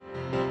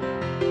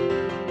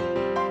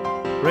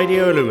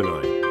Radio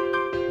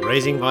Illumini,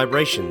 raising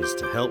vibrations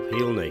to help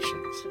heal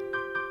nations.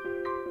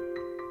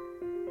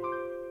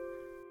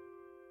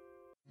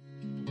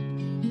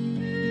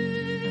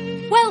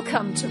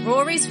 Welcome to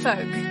Roarys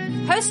Folk,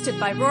 hosted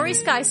by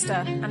Roarys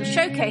and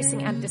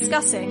showcasing and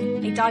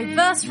discussing a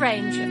diverse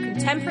range of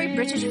contemporary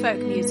British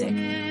folk music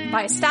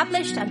by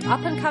established and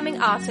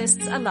up-and-coming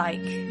artists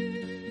alike.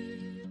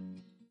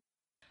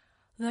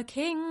 The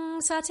king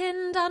sat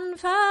in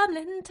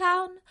Dunfermline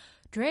town,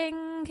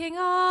 drinking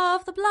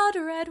of the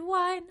blood-red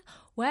wine.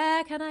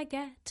 Where can I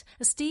get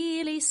a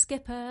steely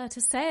skipper to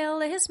sail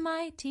this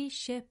mighty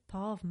ship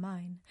of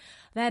mine?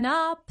 Then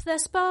up there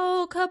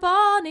spoke a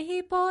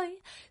bonny boy,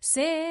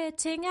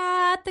 sitting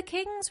at the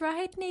king's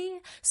right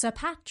knee. Sir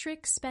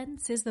Patrick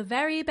Spens is the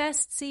very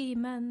best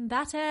seaman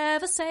that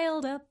ever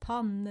sailed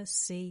upon the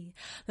sea.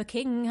 The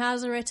king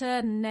has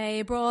written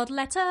a broad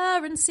letter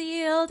and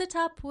sealed it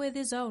up with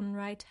his own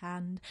right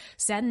hand,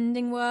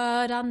 sending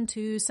word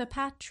unto Sir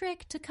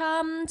Patrick to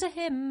come to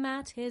him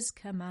at his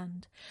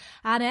command.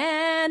 An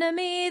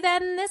enemy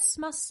then this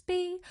must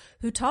be,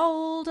 who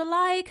told a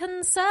lie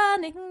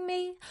concerning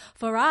me,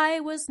 for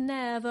I was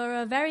never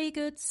a very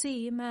good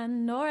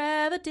seaman, nor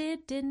ever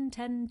did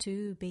intend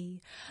to be.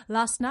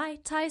 Last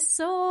night I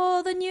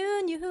saw the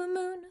new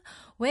moon,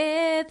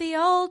 with the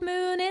old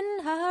moon in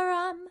her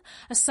arm,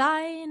 a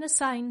sign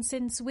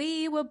since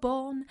we were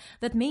born,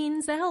 that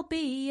means there'll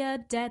be a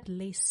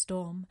deadly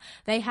storm.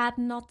 They had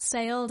not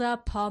sailed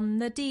upon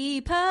the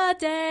deep a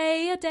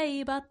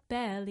day but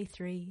barely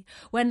 3,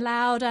 when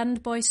loud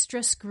and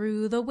boisterous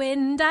grew the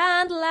wind,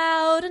 and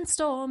loud and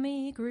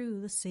stormy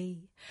grew the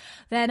sea.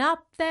 Then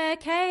up there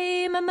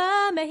came a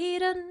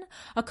mermaiden,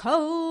 a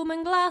comb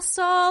and glass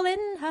all in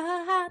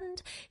her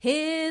hand.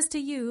 Here's to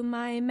you,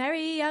 my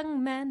merry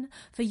young men,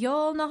 for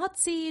you'll not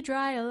see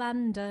dry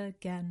land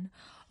again.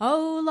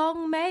 Oh,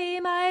 long may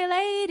my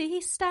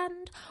lady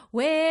stand,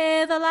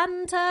 with a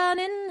lantern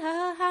in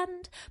her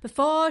hand,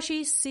 before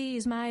she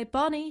sees my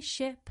bonny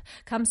ship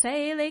come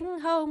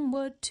sailing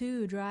homeward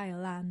to dry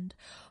land.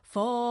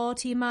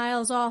 40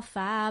 miles off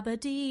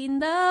Aberdeen,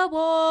 the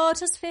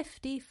water's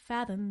 50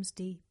 fathoms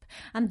deep,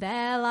 and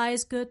there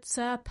lies good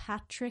Sir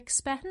Patrick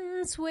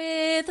Spens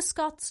with the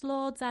Scots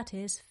lords at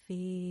his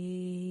feet.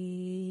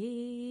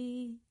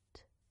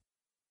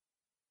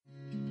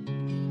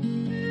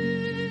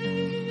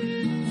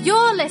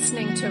 You're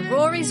listening to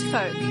Roarys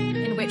Folk,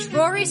 in which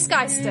Rory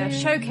Skyster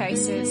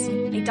showcases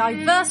a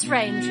diverse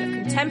range of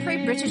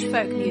contemporary British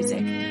folk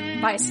music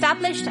by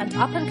established and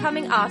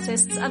up-and-coming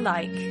artists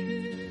alike.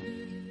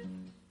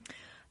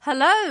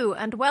 Hello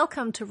and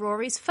welcome to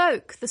Roarys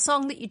Folk. The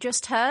song that you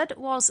just heard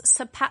was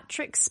Sir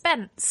Patrick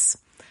Spens,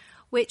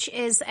 which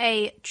is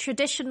a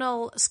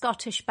traditional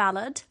Scottish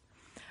ballad.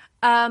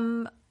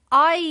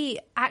 I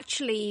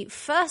actually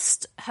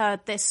first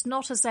heard this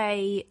not as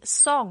a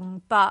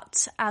song,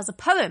 but as a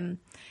poem.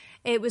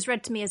 It was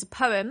read to me as a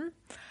poem,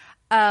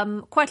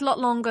 quite a lot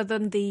longer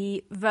than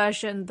the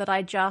version that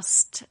I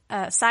just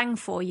sang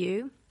for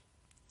you.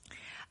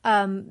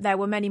 There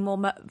were many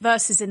more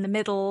verses in the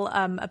middle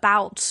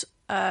about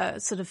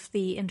sort of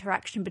the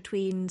interaction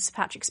between Sir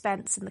Patrick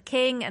Spens and the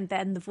king, and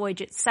then the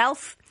voyage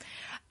itself.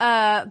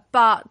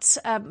 But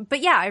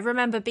yeah, I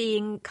remember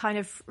being kind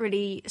of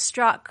really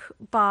struck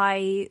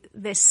by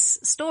this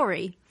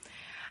story,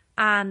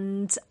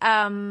 and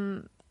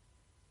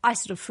I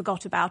sort of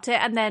forgot about it.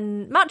 And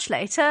then much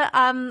later,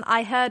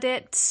 I heard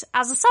it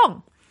as a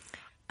song.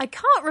 I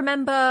can't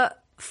remember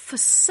for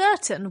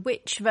certain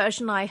which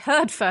version I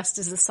heard first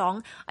as a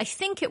song. I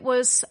think it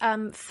was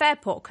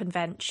Fairport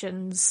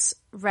Convention's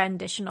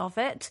rendition of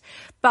it,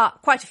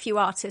 but quite a few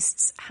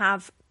artists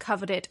have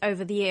covered it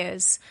over the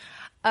years.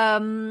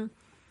 So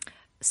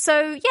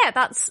yeah,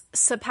 that's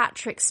Sir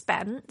Patrick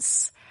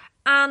Spens.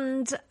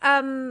 And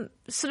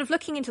sort of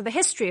looking into the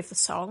history of the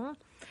song,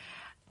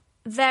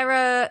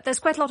 there's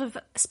quite a lot of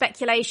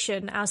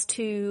speculation as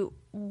to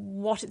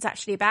what it's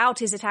actually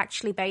about. Is it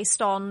actually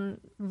based on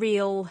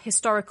real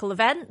historical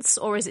events,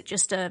 or is it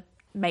just a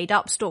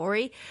made-up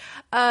story?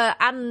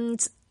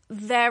 And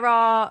there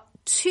are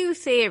two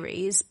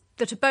theories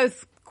that are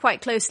both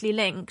quite closely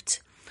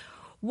linked.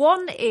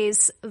 One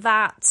is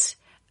that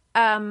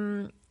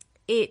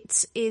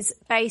it is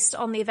based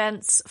on the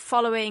events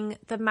following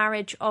the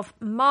marriage of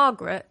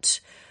Margaret,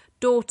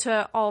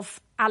 daughter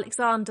of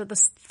Alexander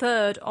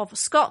III of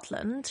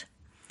Scotland,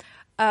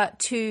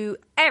 to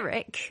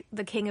Eric,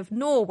 the King of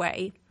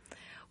Norway,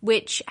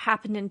 which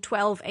happened in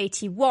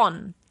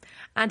 1281.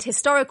 And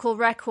historical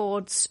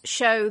records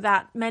show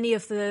that many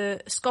of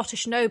the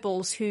Scottish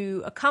nobles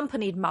who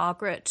accompanied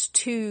Margaret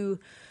to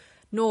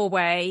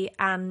Norway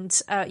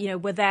and,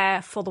 were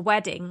there for the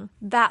wedding,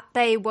 that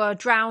they were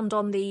drowned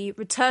on the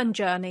return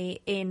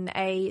journey in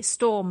a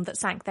storm that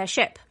sank their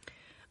ship.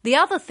 The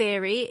other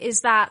theory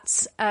is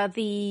that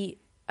the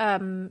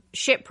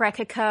shipwreck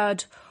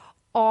occurred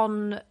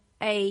on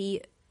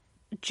a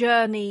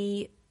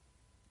journey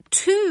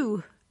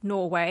to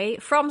Norway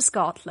from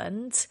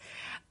Scotland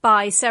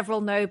by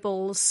several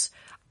nobles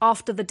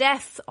after the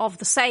death of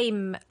the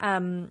same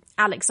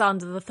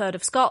Alexander III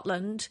of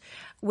Scotland,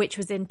 which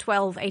was in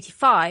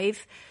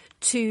 1285,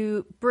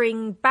 to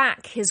bring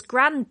back his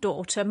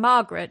granddaughter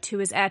Margaret,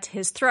 who is heir to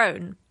his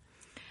throne.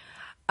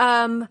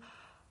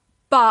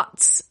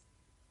 But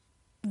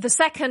the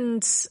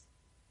second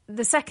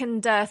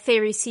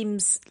theory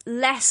seems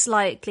less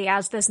likely,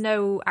 as there's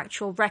no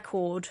actual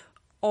record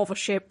of a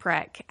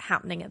shipwreck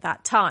happening at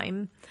that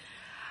time.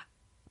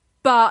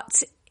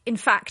 But in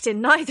fact,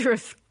 in neither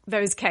of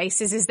those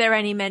cases is there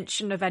any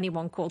mention of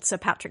anyone called Sir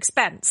Patrick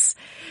Spens.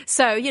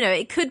 So,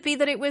 it could be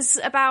that it was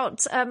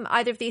about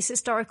either of these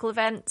historical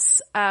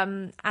events,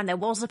 and there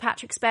was a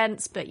Patrick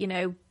Spens, but,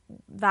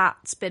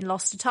 that's been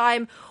lost to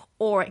time.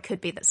 Or it could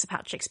be that Sir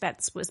Patrick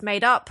Spens was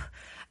made up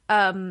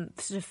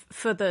sort of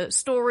for the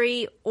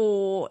story,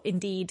 or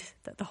indeed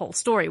that the whole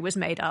story was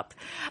made up.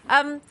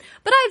 But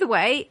either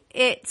way,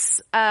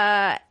 it's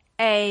a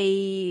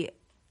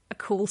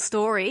cool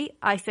story,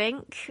 I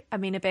think. I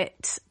mean, a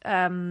bit,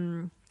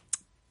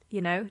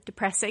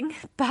 depressing,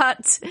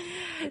 but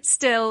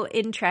still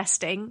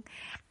interesting.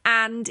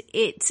 And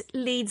it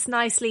leads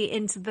nicely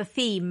into the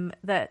theme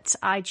that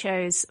I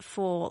chose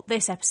for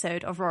this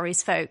episode of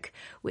Rory's Folk,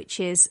 which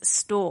is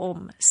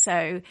storm.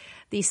 So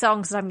the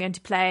songs that I'm going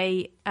to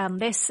play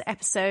this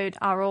episode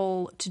are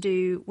all to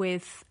do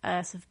with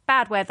sort of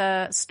bad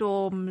weather,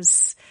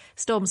 storms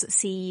at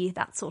sea,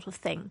 that sort of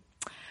thing.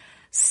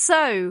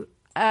 So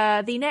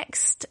the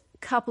next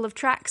couple of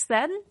tracks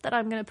then that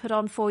I'm going to put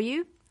on for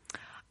you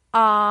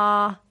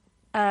are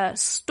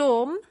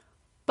Storm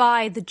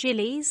by the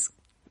Gillies,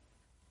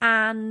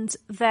 and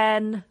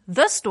then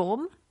The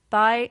Storm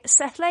by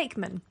Seth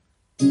Lakeman.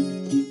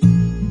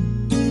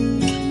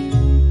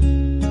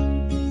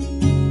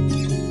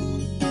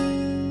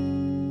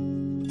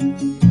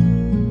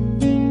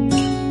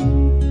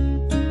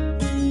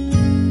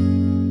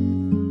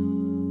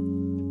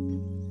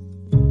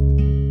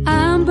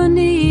 I'm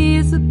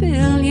beneath a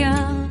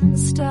billion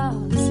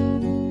stars.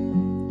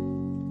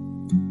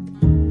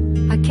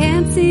 I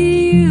can't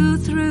see you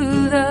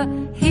through the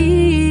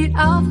heat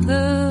of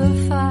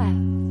the fire.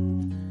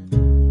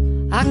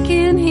 I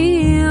can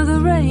hear the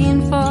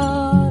rain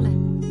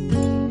falling,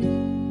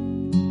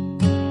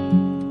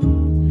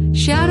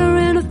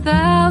 shattering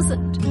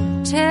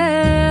 1,000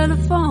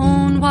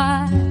 telephone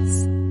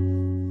wires.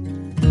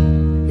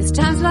 It's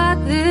times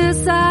like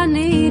this I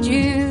need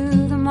you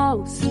the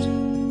most.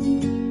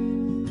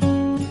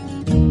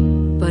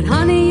 But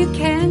honey, you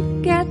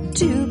can't get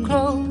too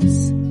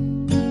close.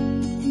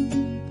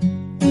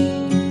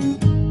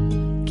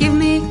 Give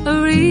me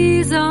a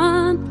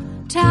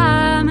reason,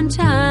 time and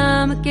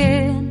time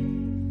again.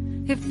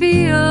 It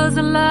feels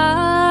like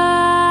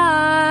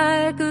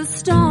a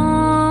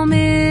storm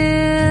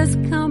is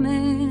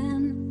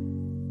coming.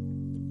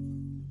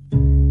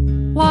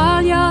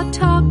 While you're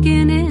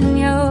talking in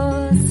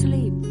your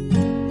sleep,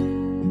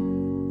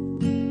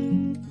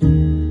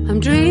 I'm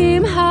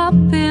dream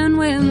hopping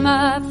with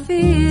my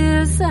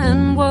fears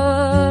and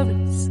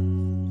worries.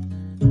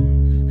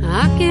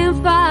 I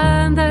can't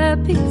find the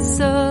peace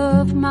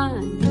of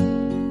mind.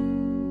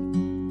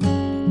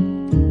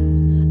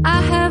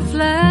 I have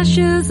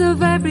flashes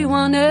of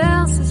everyone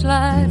else's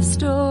life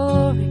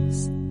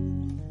stories.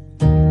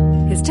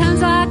 It's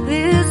times like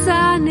this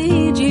I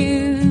need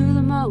you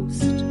the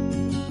most.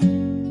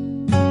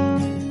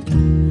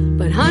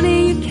 But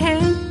honey, you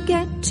can't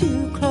get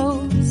too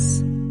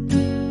close.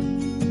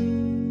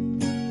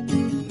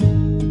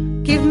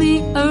 Give me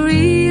a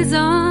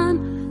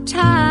reason,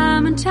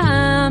 time and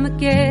time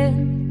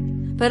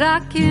again. But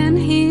I can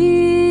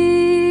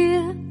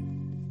hear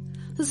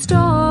the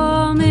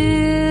storm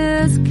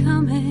is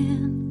coming.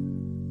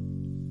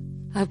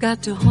 I've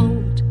got to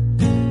hold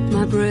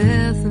my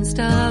breath and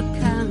stop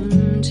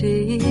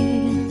counting.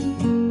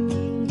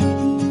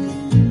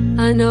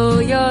 I know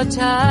you're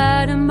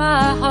tired and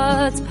my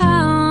heart's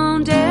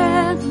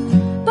pounding,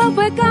 but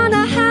we're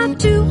gonna have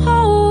to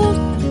hold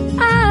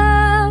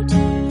out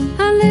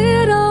a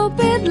little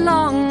bit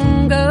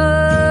longer.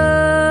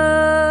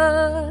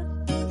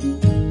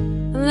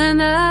 Then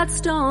that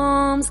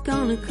storm's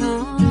gonna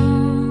come.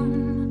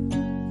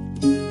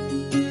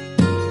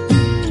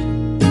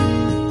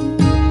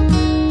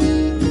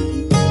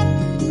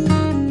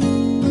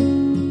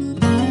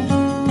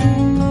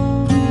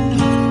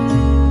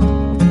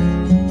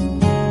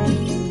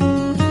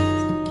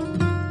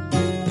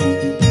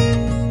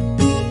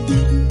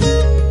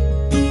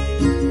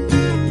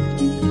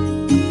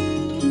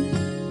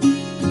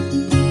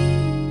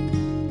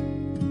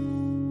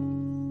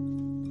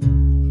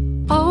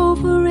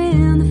 Over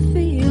in the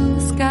field,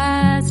 the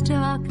sky's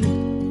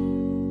darkening.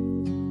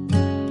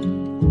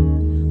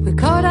 We're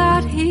caught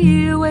out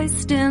here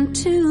wasting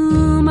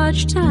too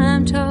much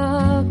time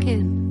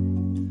talking.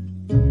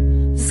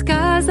 The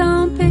sky's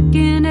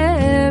unpicking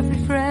every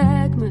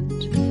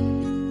fragment.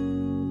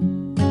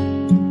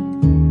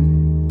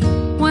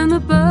 When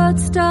the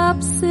birds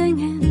stop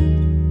singing,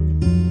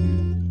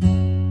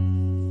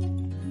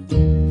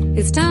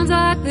 it's times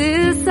like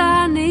this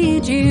I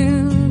need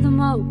you the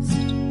most.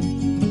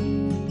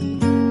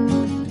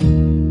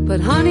 But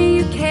honey,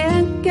 you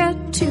can't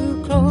get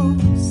too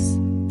close.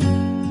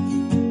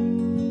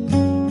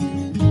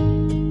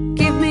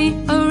 Give me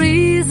a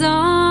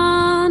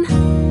reason.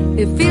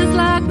 It feels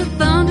like the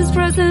thunder's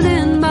pressing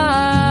in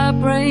my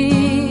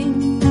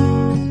brain.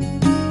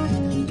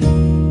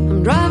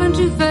 I'm driving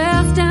too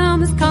fast down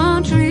this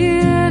country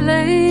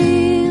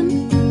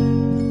lane.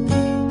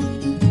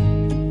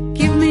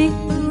 Give me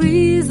a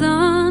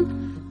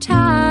reason,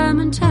 time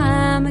and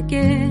time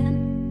again.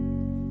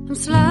 I'm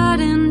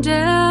sliding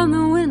down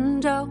the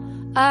window,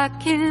 I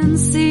can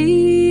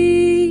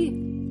see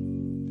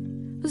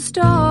the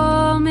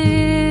storm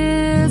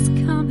is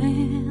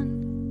coming.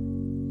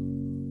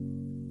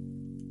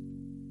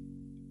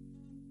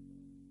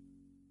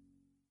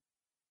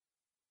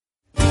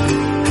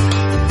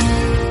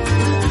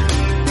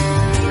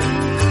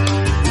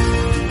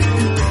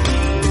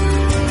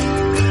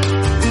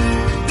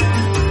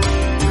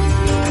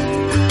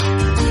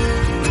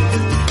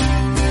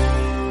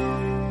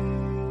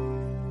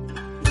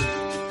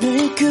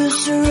 Make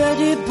us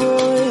ready,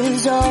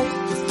 boys, all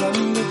the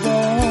thunder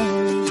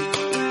bound.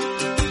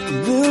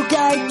 We'll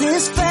guide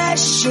this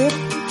fast ship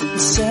and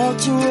sail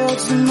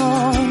towards the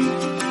morn.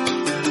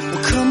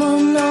 Well, come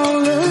on,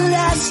 all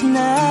alas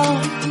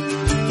now,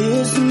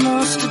 here's the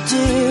master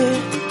dear.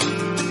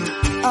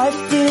 I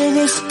fear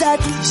this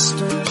deadly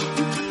storm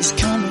is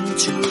coming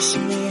to us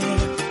near.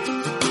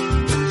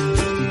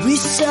 We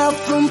sail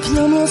from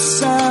Plymouth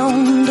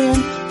Sound in a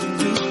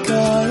week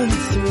or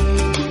three.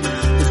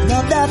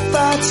 Not that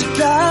far to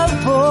go,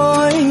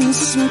 boys,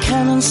 some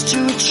cannons to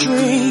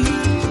retreat.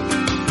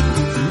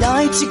 The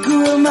night it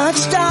grew much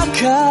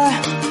darker,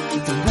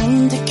 the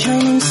wind it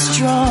came in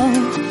strong.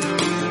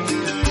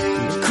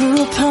 We grew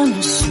upon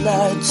the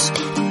sleds,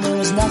 and there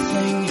was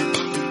nothing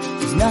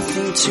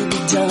to be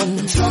done.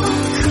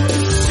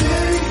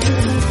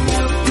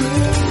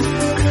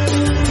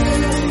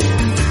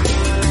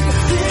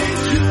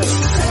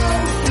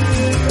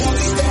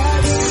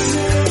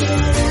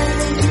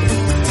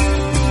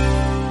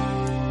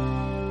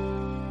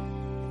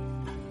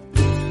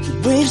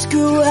 Waves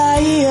grew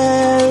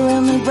higher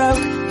and we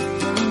broke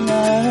from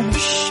our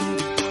ship.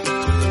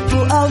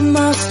 For our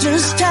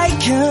master's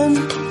taken,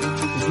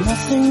 with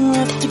nothing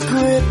left to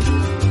grip.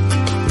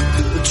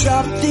 We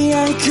dropped the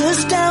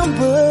anchors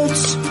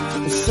downwards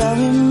and throw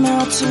him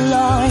out to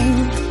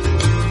line.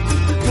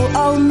 For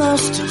our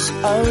master's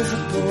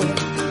overboard,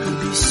 he'll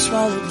be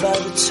swallowed by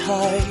the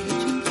tide.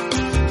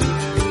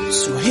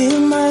 So hear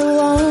my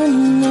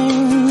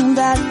warning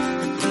that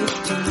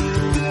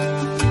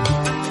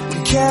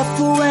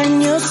careful when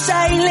you're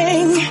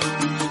sailing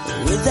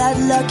with that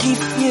lucky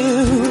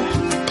few.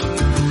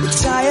 We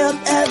tie up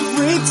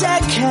every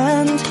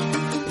deckhand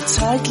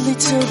tightly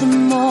till the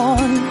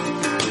morn.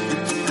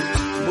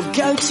 We'll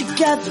go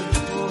together,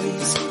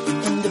 boys,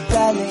 in the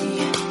belly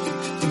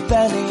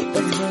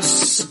of the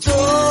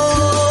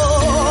storm.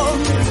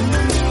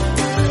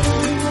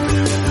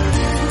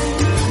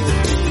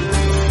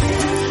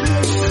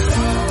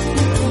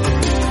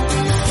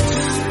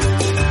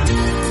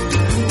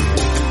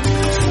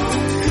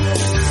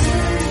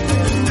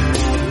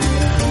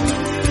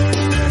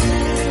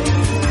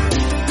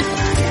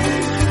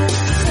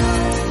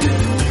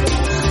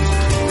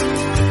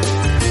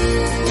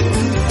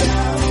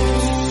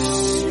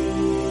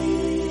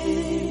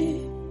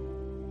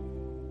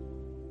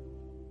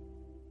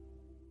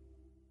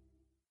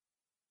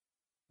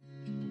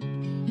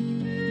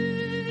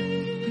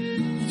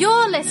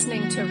 You're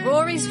listening to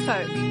Roarys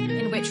Folk,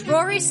 in which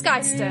Rory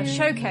Skyster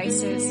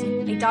showcases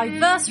a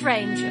diverse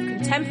range of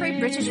contemporary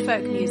British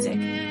folk music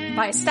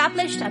by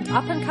established and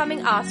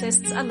up-and-coming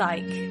artists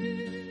alike.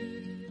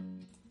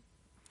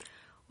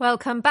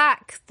 Welcome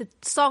back. The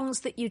songs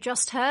that you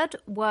just heard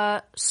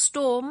were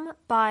Storm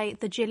by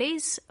the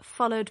Gillies,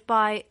 followed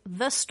by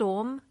The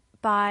Storm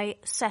by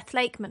Seth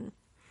Lakeman.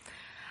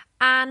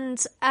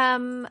 And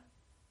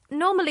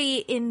normally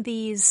in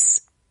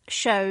these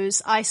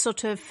shows, I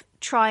sort of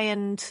try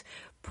and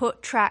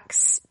put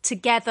tracks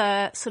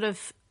together sort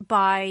of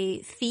by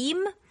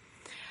theme.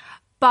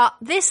 But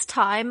this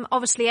time,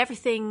 obviously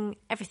everything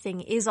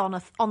is on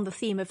the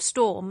theme of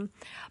Storm,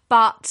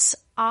 but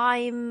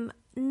I'm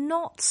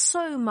not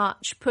so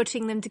much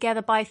putting them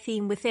together by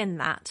theme within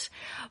that,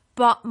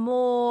 but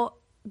more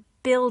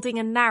building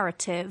a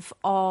narrative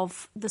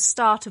of the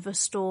start of a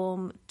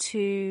storm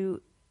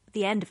to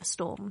the end of a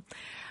storm.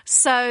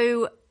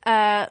 So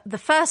the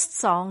first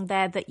song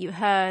there that you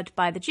heard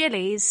by the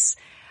Gillies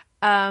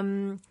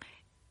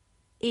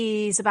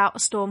is about a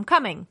storm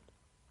coming.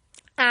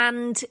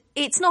 And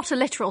it's not a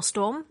literal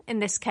storm in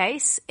this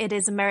case. It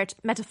is a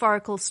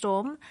metaphorical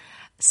storm.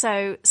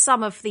 So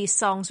some of these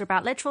songs are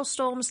about literal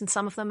storms and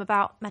some of them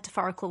about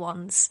metaphorical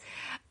ones.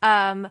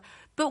 But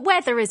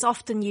weather is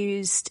often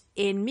used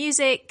in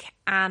music,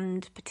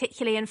 and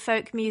particularly in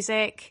folk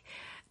music,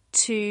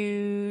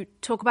 to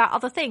talk about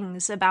other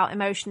things, about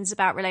emotions,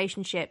 about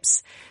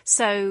relationships.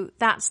 So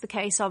that's the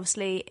case,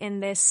 obviously, in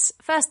this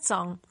first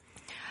song.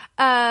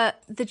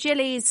 The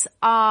Gillies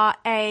are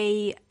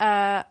a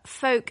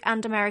folk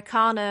and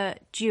Americana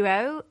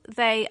duo.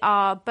 They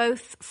are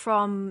both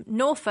from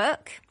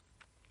Norfolk,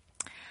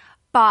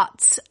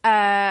 but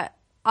are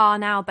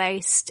now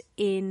based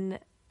in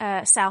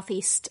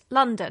southeast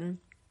London.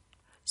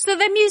 So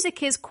their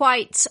music is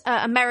quite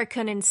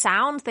American in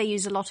sound. They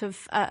use a lot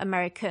of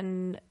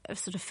American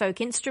sort of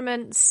folk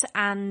instruments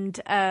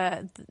and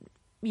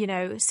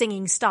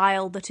singing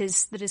style that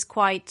is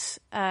quite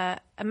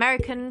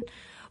American.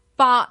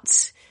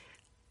 But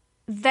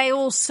they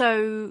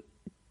also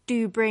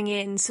do bring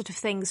in sort of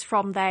things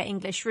from their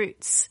English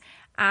roots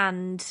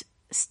and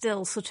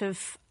still sort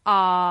of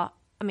are,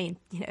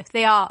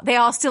 they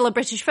are still a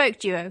British folk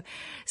duo.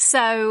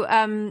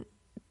 So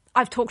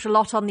I've talked a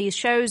lot on these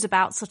shows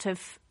about sort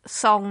of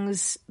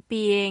songs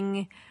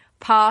being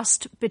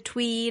passed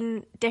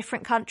between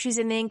different countries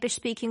in the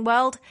English-speaking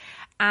world.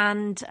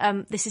 And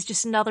this is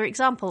just another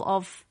example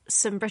of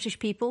some British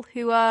people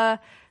who are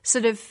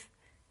sort of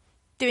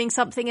doing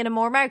something in a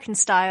more American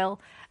style,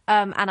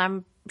 and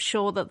I'm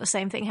sure that the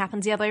same thing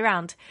happens the other way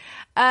around.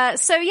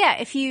 So yeah,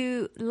 if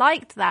you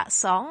liked that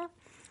song,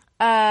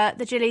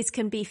 the Gillies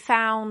can be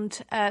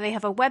found. They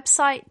have a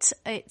website.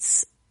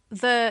 It's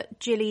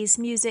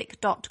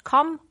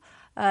thegilliesmusic.com.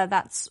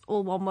 That's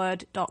all one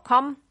word,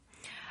 .com.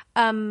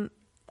 I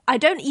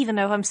don't even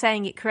know if I'm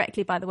saying it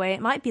correctly, by the way.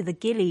 It might be the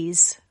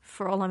Gillies,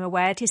 for all I'm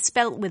aware. It is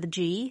spelt with a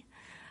G,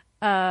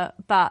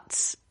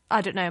 but I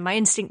don't know. My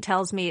instinct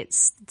tells me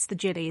it's the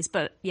Gillies,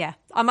 but yeah,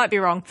 I might be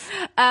wrong.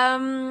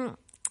 And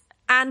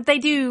they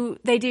do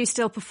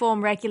still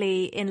perform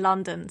regularly in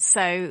London.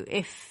 So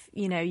if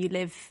you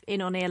live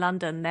in or near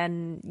London,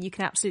 then you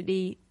can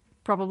absolutely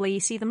probably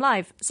see them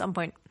live at some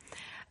point.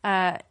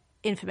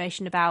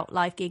 Information about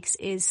live gigs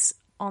is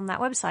on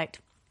that website.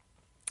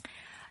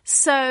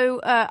 So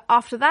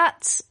after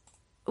that,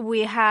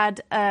 we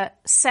had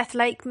Seth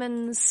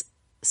Lakeman's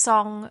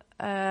song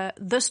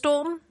 "The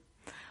Storm,"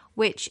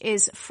 which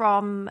is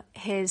from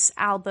his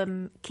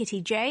album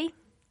Kitty J.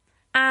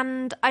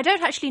 And I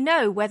don't actually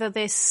know whether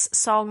this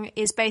song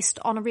is based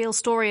on a real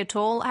story at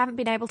all. I haven't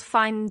been able to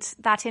find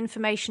that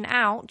information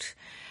out.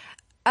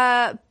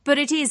 But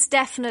it is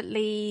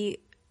definitely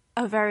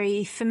a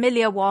very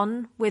familiar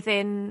one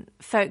within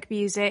folk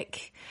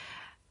music.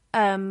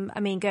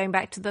 Going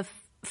back to the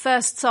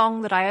first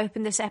song that I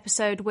opened this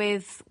episode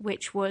with,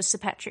 which was Sir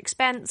Patrick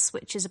Spence,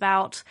 which is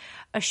about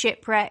a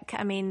shipwreck.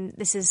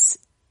 This is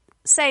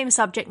same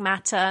subject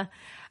matter,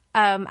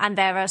 and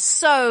there are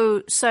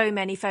so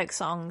many folk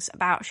songs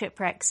about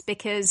shipwrecks,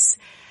 because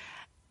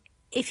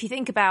if you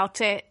think about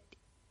it,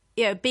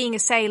 being a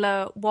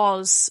sailor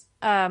was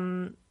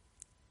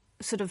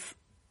sort of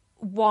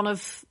one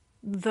of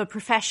the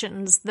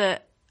professions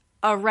that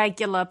a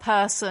regular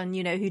person,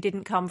 who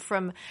didn't come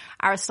from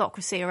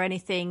aristocracy or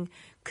anything,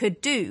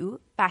 could do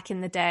back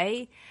in the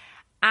day.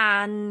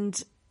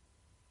 And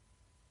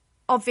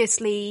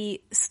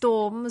obviously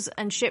storms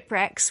and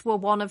shipwrecks were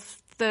one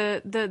of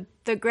the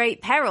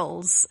great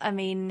perils.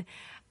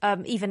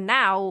 Even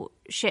now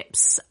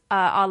ships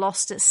are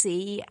lost at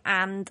sea,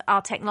 and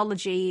our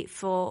technology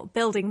for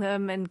building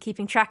them and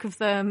keeping track of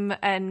them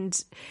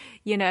and,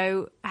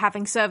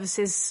 having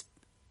services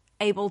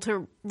able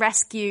to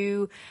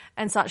rescue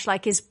and such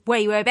like is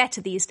way, way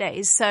better these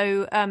days.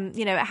 So,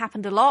 it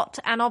happened a lot,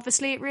 and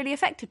obviously it really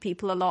affected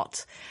people a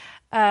lot.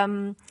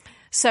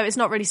 So it's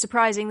not really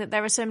surprising that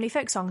there are so many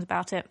folk songs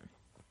about it.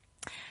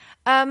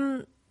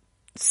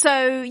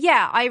 So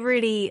yeah,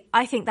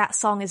 I think that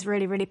song is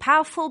really, really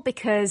powerful,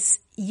 because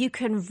you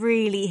can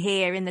really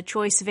hear in the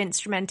choice of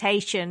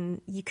instrumentation,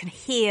 you can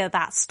hear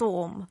that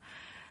storm.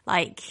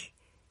 Like,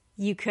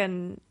 you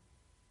can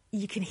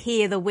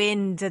hear the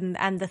wind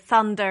and the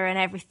thunder and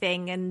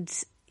everything. And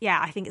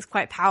yeah, I think it's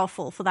quite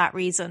powerful for that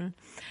reason.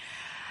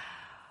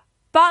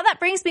 But that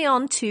brings me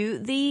on to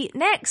the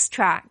next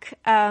track,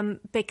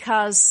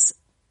 because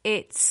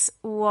it's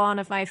one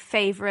of my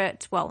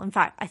favourite, well, in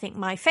fact, I think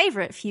my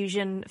favourite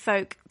fusion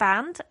folk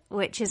band,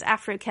 which is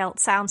Afro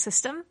Celt Sound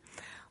System,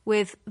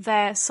 with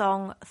their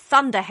song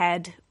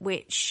Thunderhead,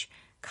 which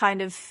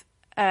kind of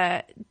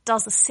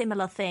does a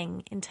similar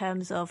thing in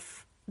terms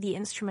of the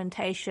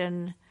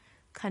instrumentation,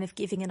 kind of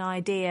giving an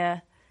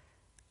idea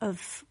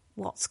of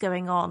what's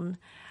going on.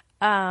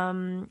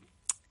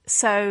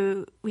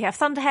 So we have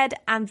Thunderhead,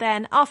 and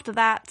then after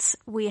that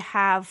we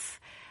have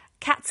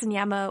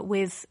Katzenjammer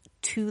with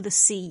To the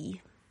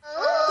Sea.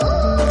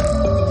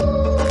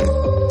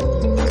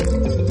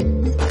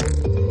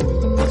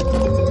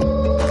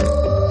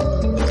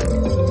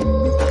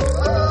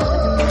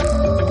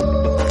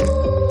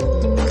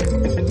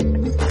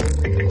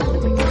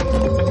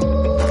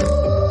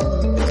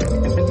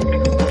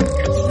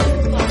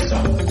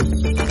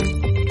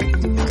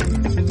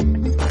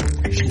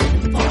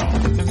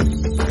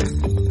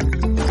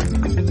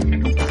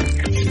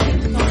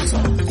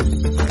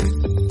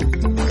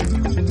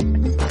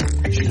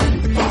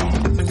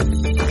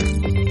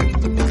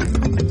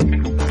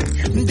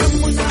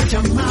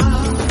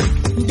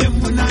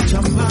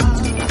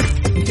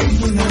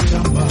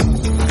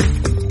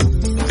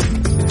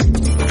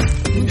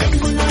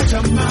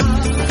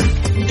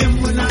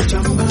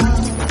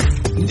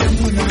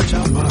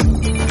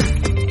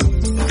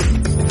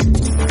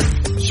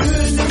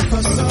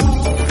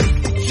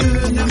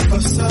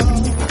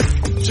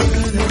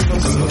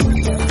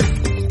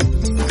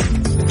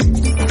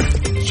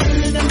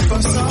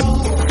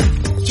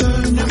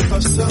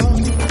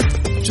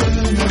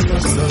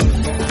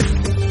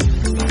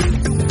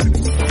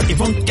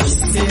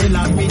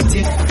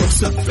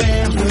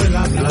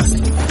 place.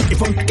 Ils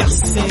vont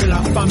casser la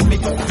famille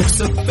pour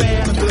se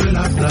faire de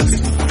la place.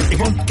 Ils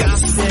vont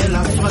casser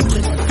la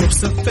fratrie pour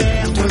se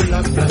faire de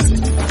la place.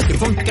 Ils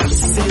vont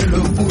casser le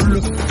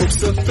boulot pour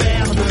se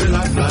faire de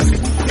la place.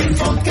 Ils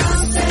vont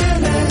casser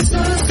les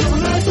œufs sur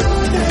le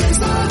dos des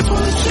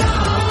autres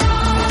chats.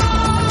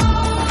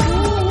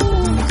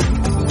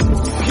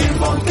 Ils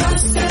vont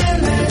casser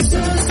les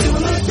œufs sur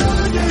le dos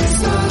des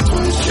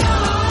autres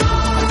chats.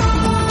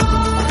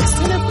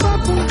 Ce n'est pas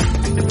bon,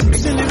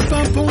 ce n'est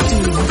pas bon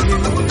d'ignorer.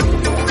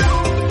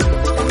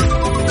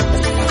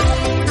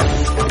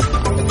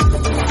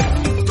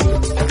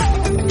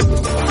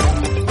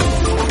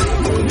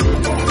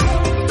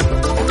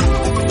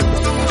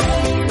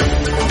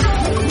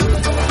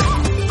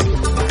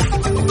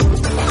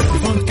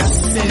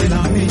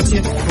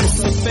 Pour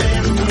se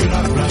faire de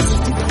la place,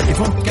 ils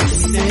vont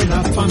casser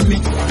la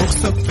famille pour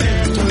se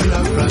faire de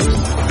la place.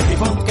 Ils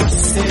vont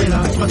casser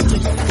la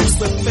fratrie pour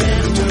se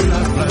faire de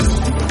la place.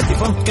 Ils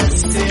vont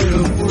casser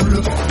le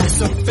boulot pour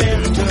se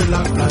faire de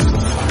la place.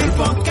 Ils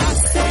vont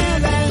casser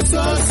les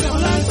os sur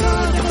le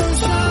dos des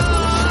chats.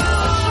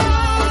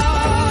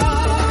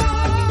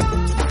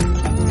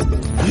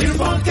 Ils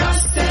vont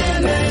casser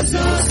les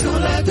os sur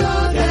le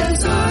dos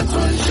des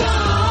autres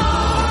chats.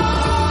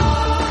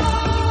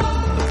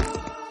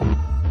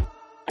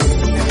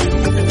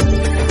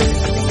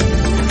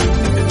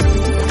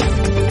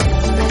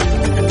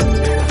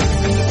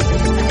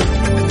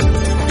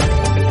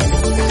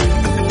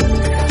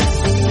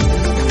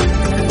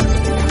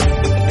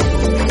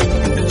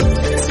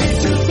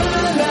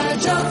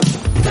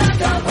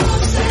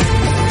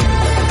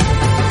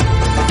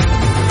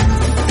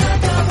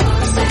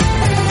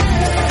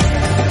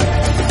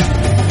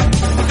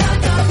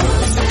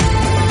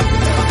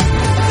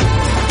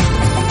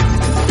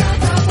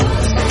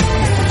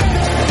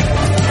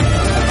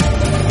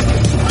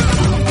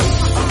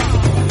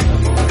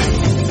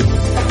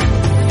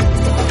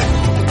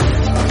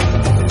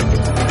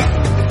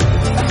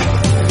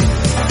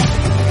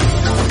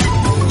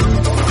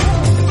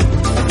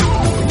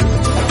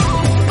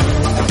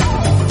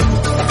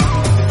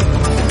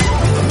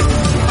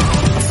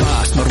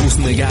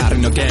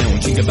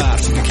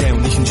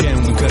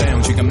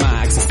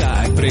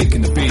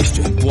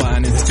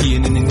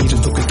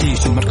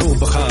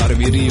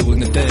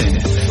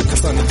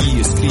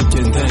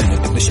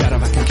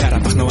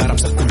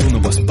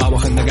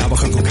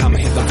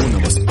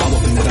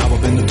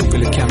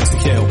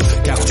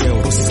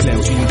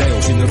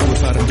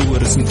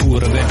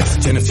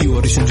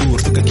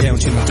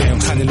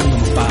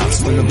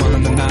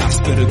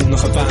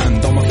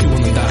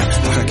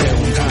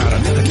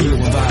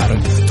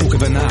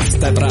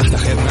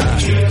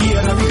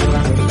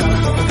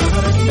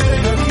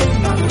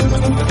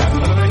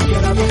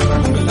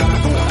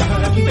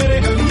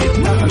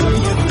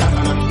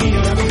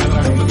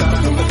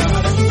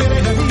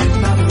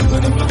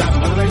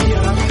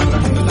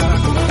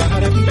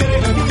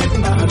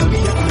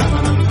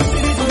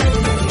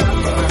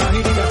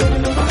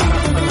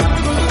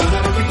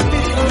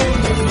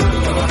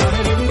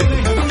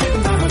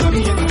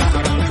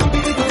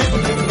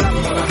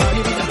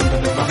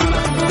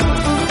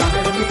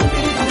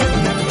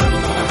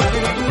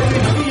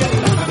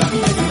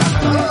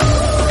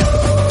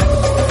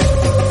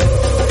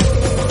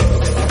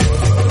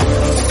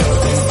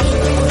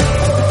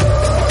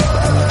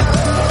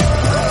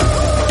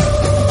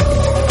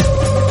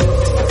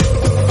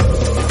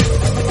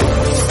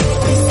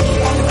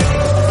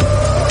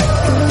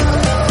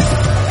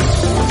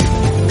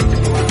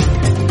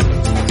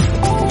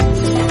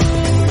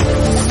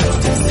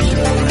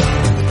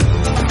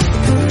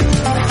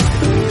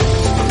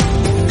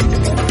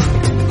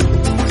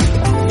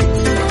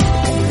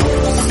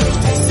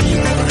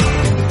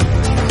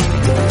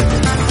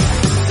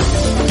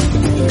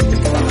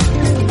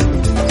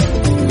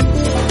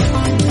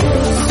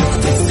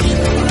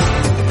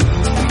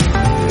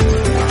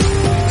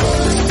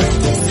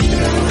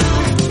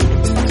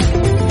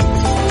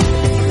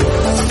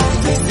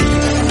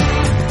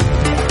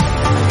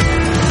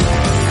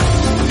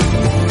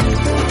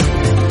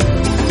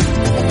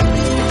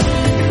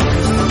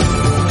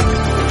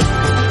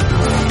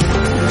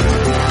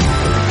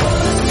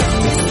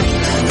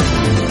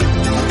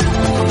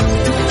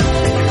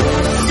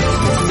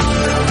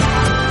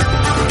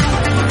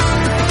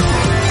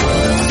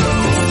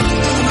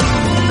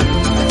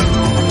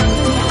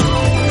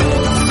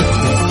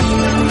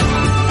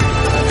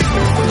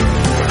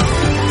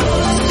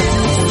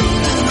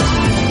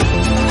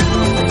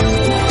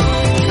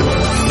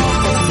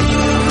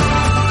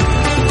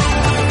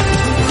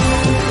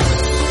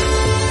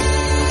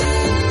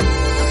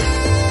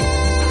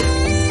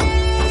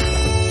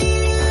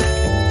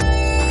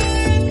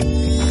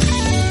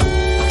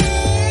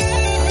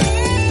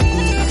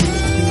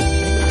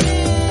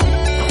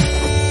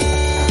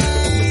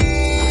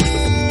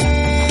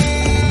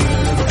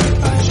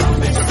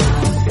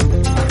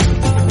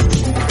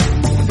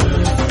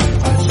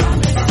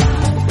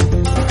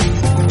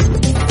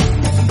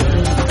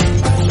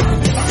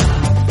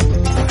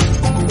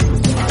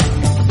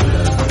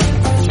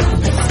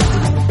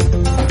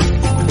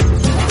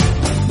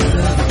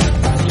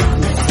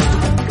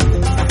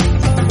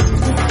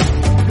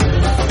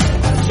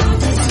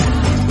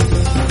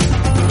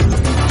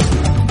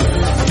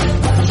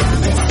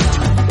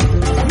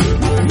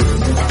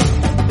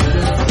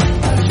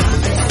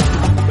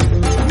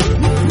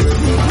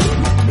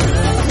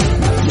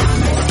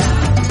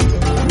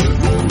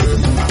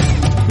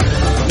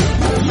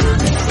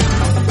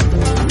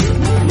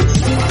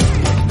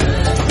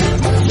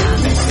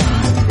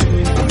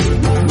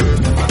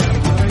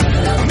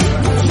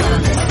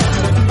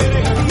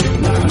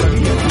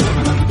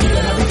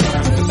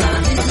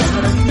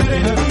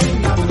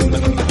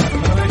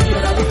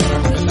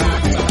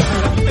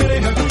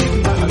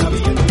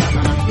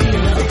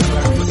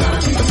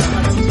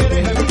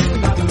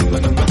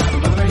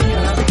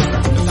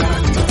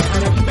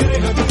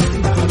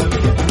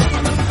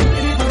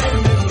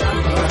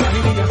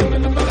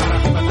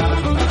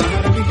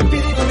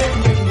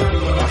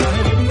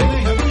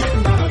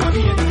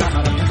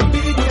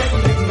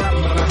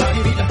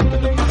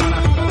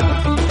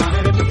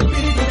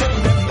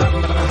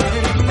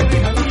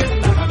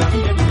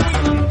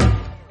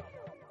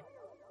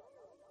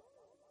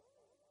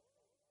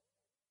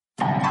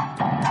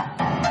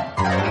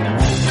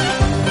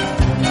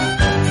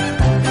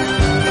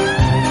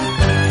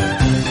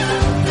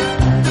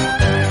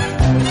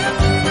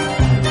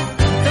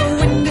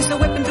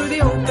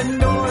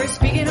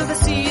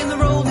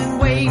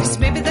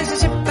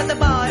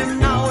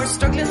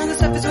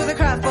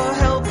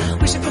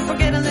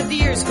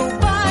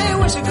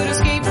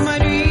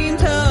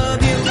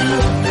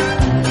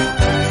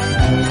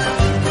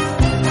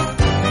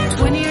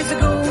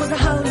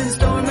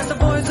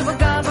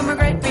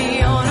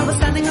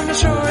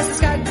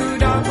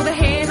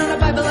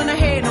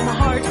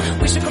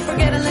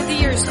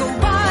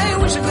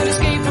 could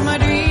escape from my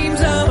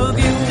dreams of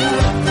you.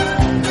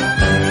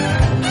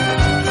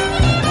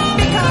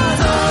 Because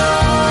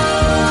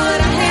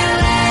all I have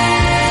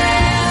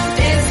left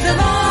is the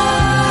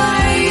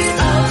voice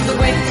of the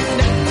wind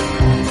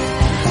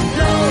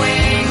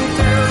blowing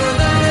through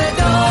the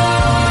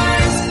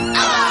doors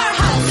of our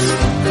house.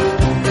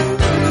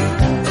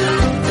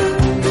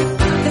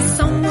 The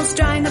sun was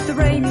drying up the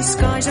rainy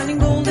sky, shining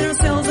gold in our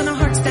cells and our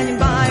hearts standing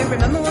by.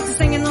 Remember what we're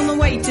singing on the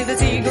way to the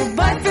sea.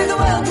 Goodbye for the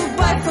world,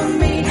 goodbye for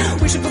me.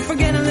 Wish I could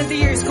forget and let the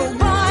years go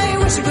by.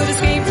 Wish I could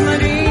escape from my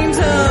dreams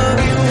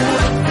of you.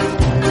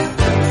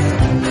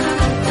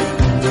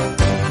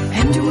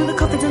 Empty were the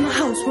coffins in the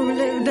house where we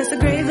lived. That's the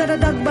grave that I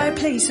dug by a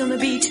place on the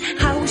beach.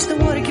 How I wish the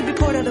water could be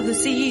poured out of the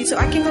sea, so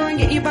I can go and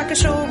get you back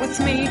ashore with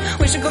me.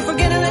 Wish I could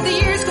forget and let the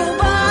years go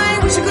by.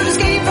 Wish I could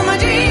escape from my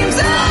dreams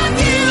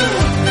of you.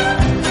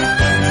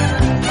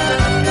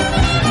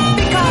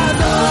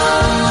 Because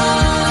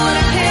all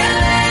I have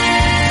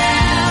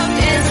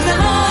left is the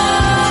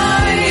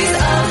voice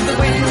of the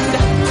wind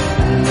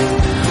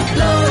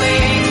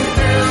blowing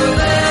through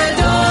the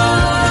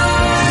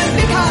doors.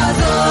 Because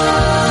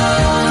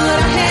all I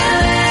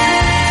have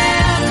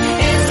left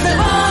is the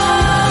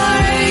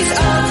voice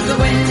of the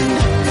wind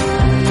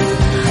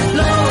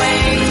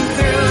blowing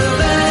through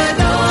the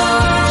doors.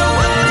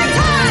 One more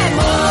time.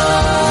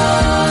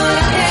 All I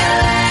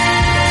have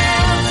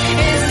left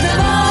is the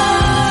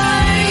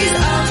voice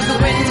of the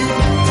wind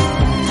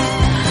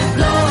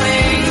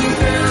blowing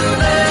through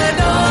the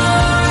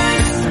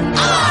doors of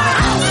our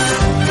house.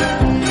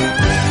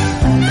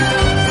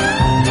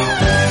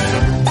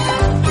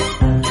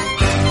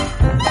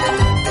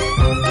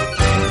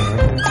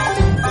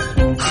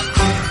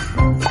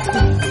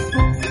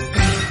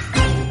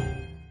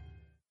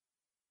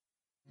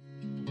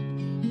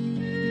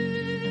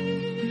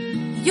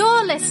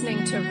 You're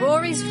listening to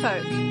Rory's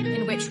Folk,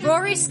 in which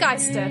Rory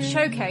Skyster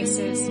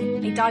showcases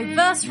a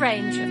diverse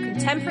range of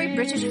contemporary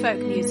British folk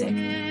music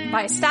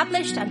by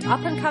established and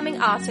up-and-coming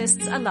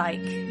artists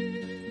alike.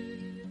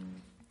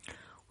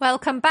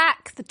 Welcome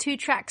back. The two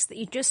tracks that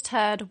you just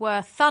heard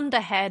were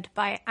Thunderhead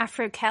by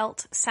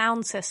Afro-Celt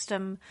Sound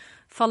System,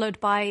 followed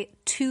by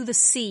To the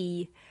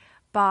Sea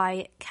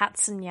by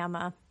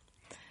Katzenjammer.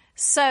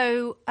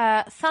 So,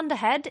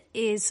 Thunderhead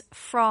is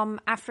from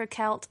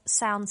Afro-Celt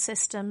Sound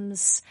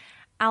System's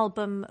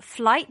album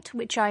Flight,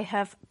 which I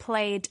have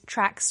played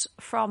tracks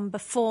from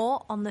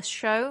before on this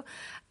show.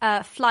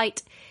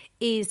 Flight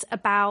is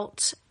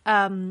about,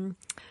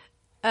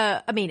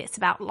 it's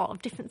about a lot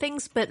of different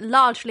things, but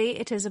largely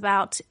it is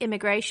about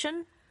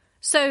immigration.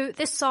 So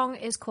this song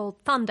is called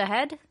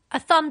Thunderhead. A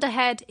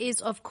thunderhead is,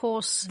 of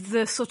course,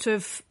 the sort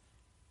of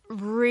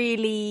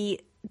really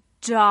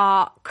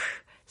dark,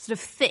 sort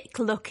of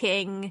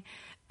thick-looking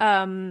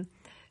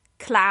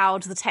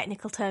cloud. The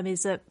technical term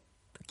is a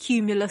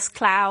cumulus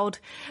cloud,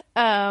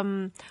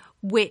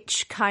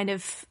 which kind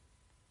of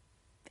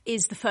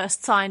is the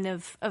first sign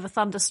of a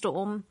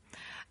thunderstorm.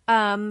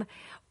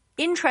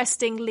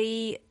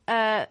 Interestingly,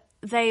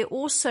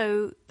 those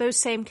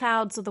same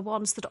clouds are the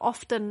ones that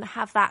often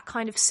have that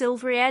kind of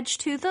silvery edge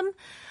to them.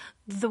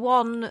 The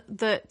one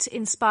that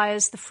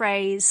inspires the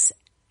phrase,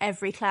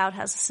 every cloud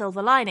has a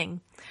silver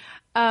lining.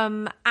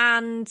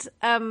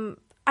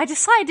 I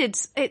decided,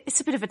 it's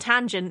a bit of a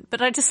tangent,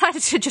 but I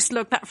decided to just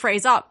look that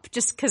phrase up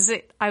just because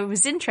I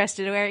was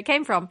interested in where it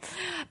came from.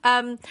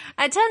 And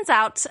it turns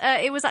out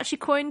it was actually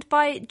coined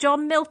by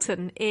John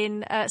Milton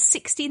in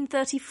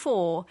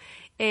 1634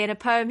 in a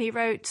poem he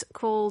wrote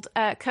called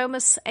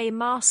Comus, a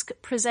Masque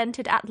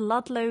Presented at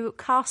Ludlow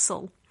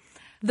Castle.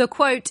 The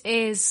quote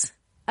is,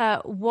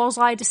 was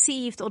I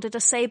deceived, or did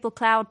a sable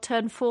cloud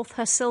turn forth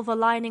her silver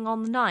lining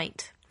on the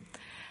night?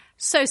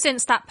 So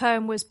since that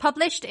poem was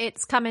published,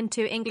 it's come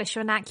into English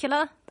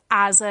vernacular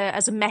as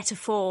a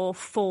metaphor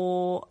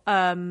for,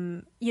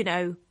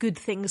 good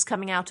things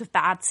coming out of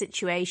bad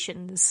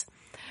situations.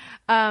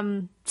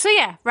 So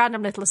yeah,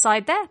 random little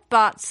aside there,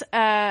 but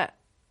that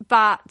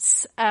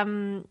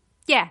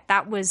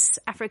was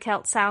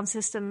Afro-Celt Sound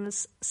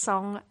System's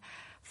song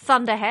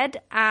Thunderhead,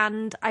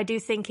 and I do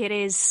think it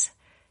is,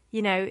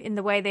 in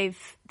the way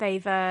they've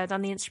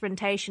done the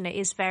instrumentation, it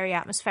is very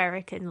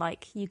atmospheric, and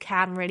you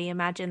can really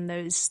imagine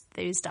those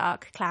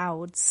dark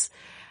clouds.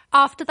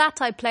 After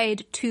that, I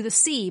played To the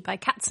Sea by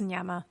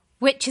Katzenjammer,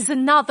 which is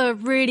another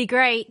really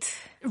great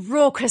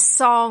raucous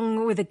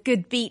song with a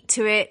good beat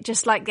to it,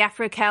 just like the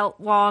Afro-Celt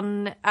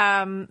one.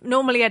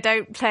 Normally I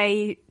don't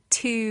play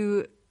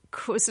two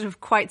sort of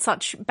quite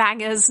such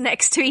bangers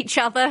next to each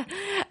other.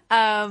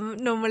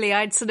 Normally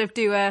I'd sort of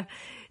do a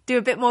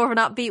bit more of an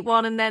upbeat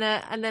one and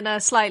then a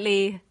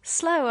slightly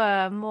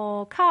slower,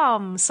 more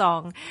calm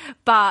song.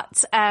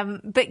 But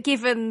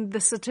given the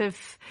sort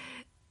of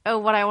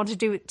what I want to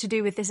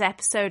do with this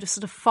episode of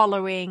sort of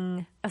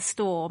following a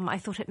storm, I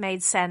thought it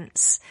made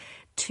sense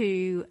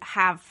to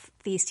have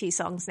these two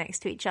songs next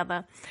to each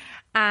other.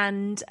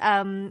 And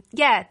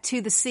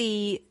To the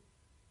Sea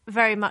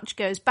very much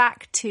goes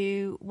back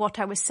to what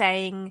I was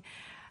saying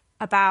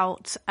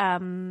about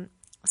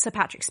Sir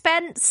Patrick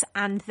Spence,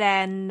 and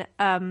then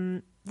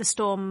The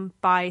Storm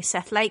by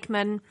Seth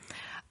Lakeman,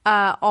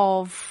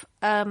 it's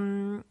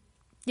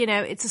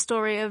a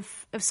story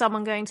of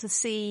someone going to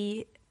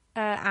sea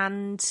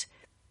and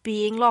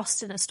being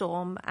lost in a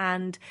storm.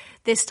 And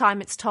this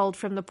time it's told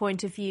from the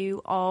point of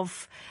view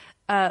of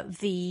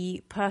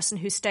the person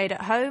who stayed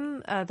at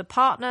home, the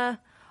partner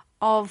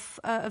of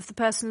the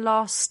person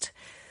lost,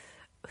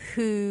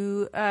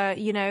 who,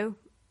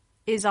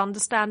 is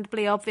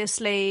understandably,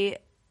 obviously,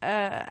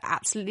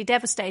 absolutely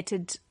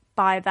devastated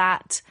by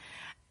that.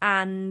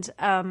 And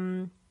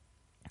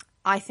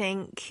I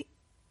think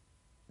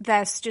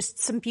there's just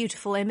some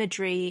beautiful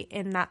imagery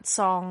in that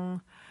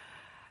song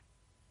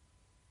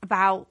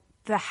about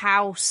the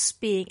house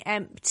being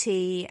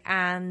empty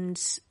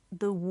and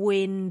the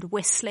wind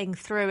whistling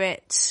through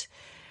it.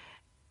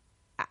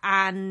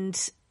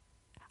 And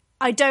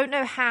I don't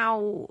know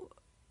how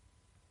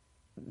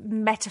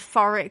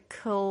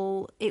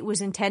metaphorical it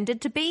was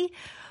intended to be,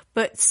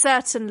 but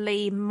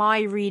certainly my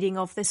reading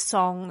of this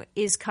song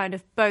is kind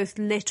of both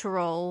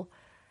literal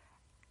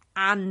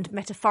and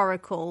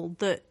metaphorical,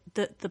 that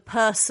the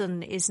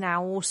person is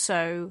now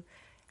also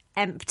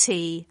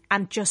empty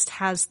and just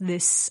has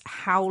this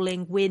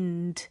howling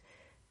wind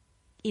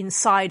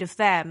inside of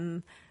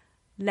them,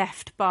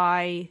 left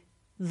by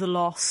the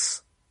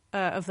loss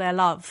of their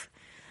love.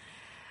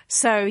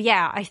 So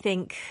yeah, I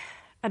think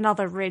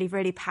another really,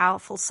 really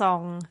powerful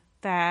song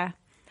there.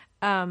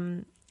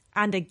 And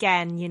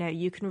again,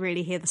 you can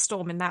really hear the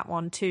storm in that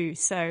one too.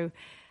 So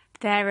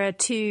there are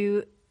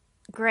two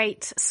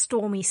great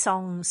stormy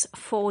songs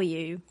for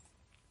you.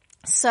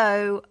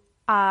 So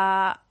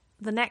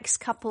the next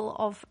couple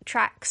of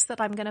tracks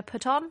that I'm going to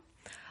put on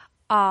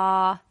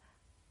are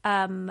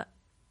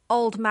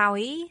Old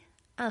Maui,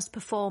 as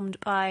performed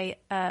by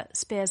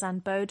Spears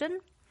and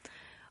Bowden,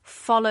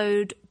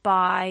 followed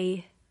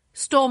by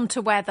Storm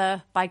to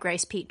Weather by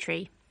Grace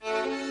Petrie.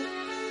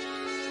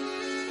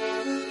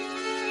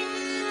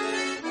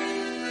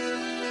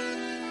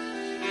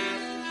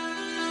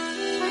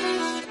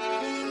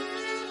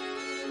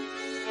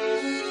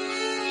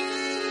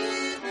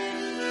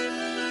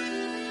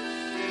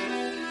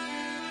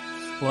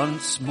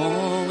 Once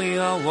more we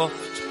are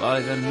wafted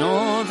by the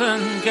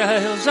northern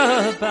gales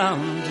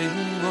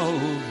abounding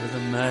over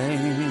the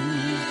main,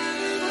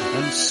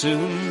 and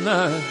soon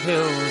the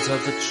hills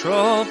of the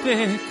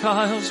tropic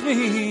isles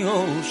we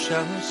all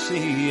shall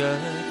see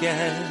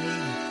again.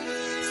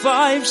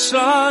 5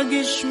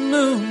 sluggish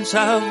moons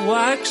have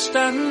waxed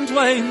and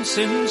waned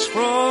since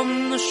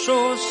from the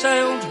shore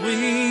sailed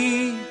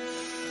we,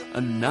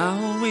 and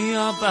now we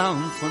are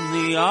bound from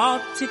the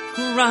Arctic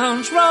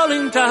rounds,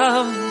 rolling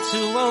down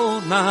to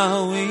old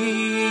Maui.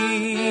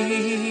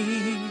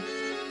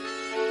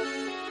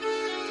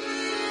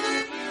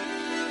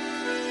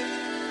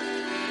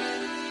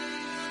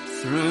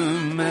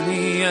 Through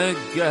many a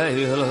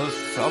gale of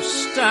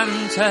frost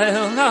and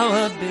hail,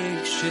 our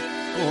big ship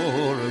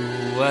bore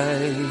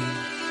away,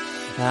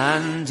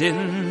 and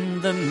in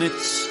the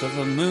midst of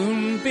a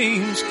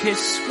moonbeam's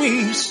kiss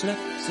we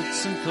slept at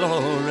St.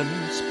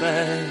 Lawrence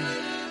Bay.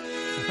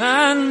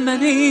 And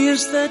many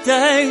is the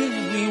day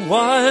we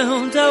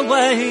whiled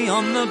away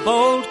on the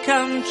bold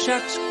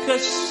Kamchatka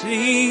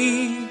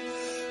Sea,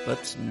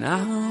 but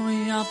now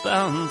we are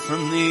bound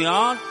from the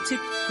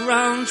Arctic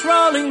grounds,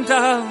 rolling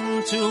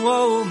down to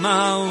old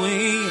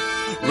Maui,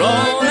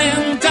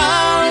 rolling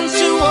down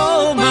to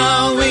old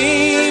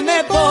Maui,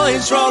 my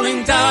boys,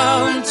 rolling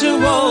down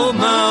to old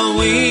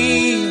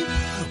Maui.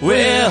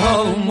 We're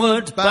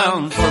homeward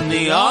bound from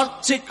the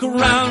Arctic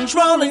rounds,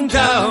 rolling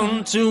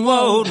down to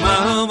old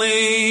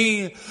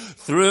Maui.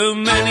 Through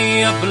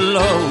many a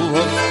blow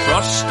of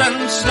frost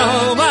and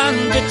snow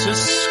and bitter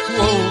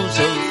squalls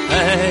of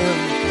hail,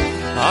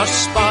 our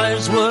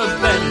spars were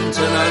bent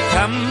and our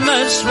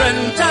canvas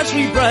rent as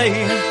we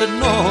braved the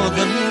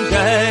northern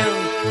gale.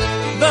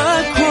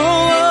 The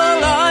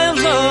cruel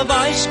isles of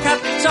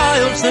ice-capped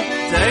isles that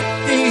deck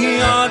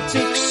the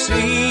Arctic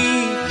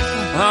Sea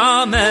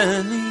are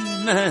many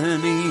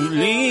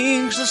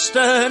leagues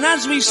astern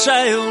as we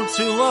sail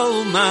to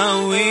old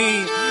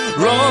Maui,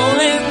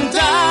 rolling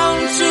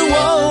down to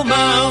old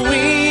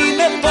Maui,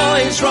 my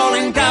boys,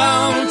 rolling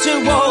down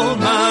to old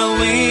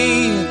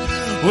Maui.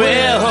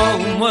 We're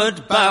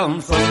homeward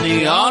bound from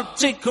the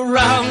Arctic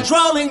rounds,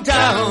 rolling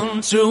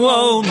down to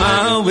old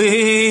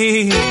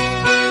Maui.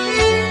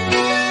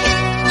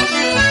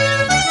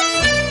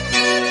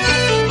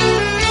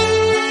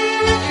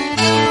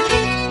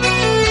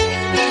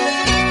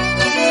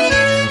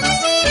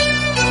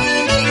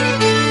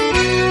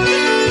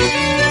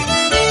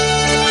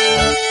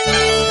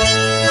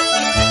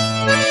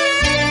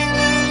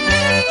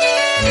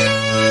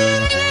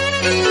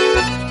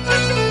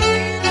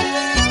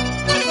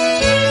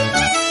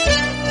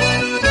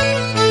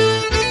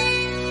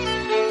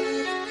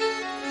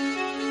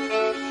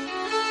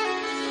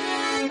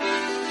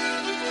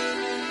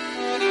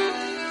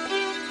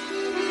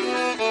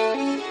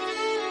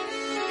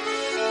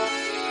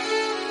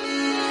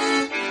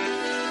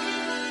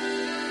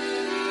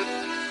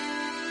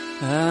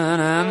 An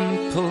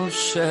ample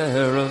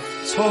share of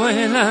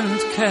toil and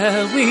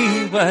care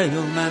we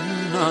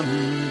whalemen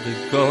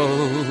undergo.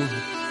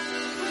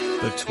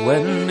 But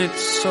when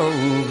it's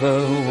over,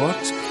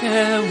 what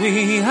care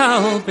we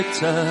how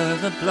bitter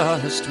the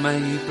blast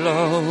may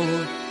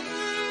blow?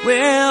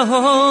 We're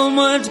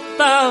homeward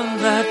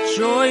bound, that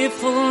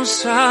joyful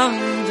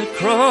sound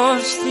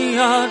across the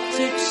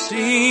Arctic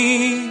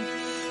Sea.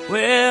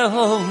 We're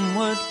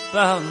homeward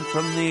bound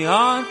from the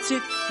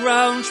Arctic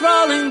grounds,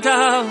 rolling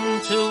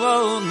down to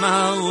old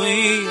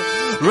Maui.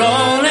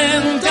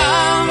 Rolling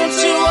down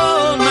to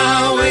old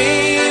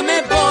Maui,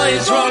 me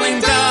boys, rolling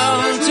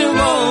down to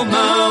old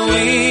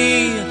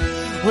Maui.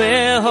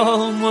 We're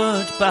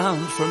homeward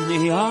bound from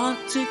the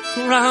Arctic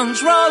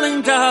grounds,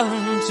 rolling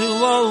down to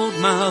old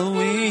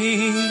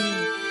Maui.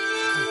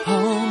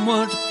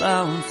 Homeward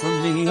bound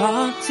from the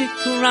Arctic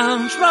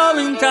grounds,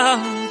 rolling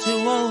down to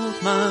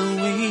old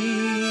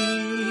Maui.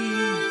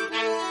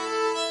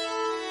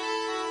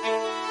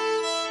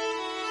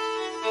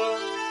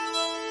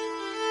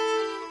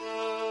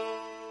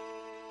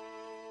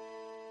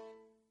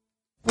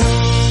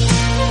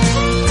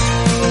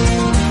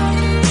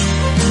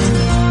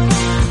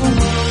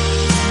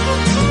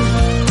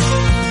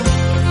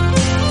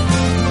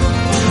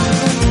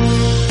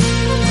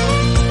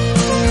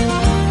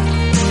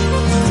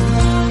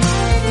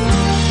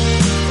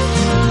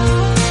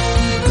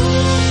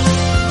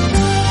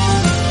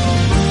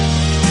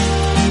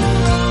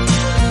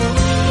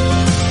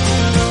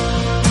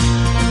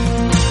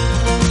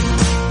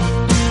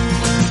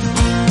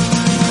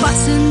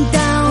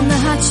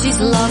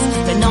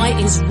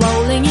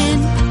 Rolling in,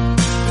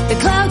 the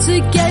clouds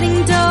are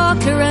getting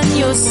darker and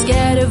you're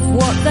scared of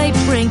what they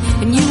bring,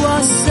 and you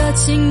are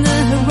searching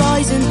the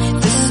horizon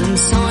for some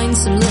sign,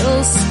 some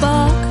little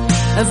spark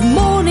of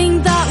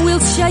morning that will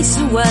chase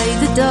away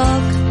the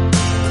dark.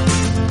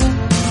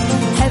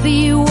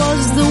 Heavy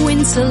was the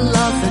winter,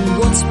 love, and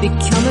what's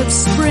become of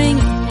spring?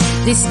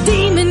 This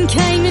demon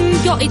came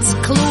and got its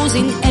claws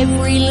in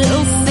every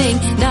little thing.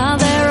 Now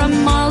there are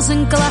miles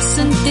and glass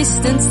and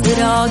distance that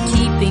are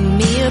keeping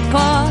me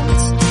apart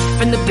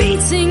from the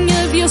beating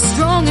of your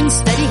strong and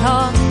steady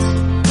heart.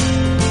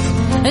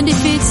 And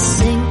if it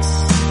sinks,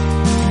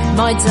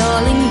 my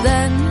darling,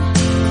 then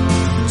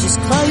just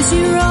close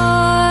your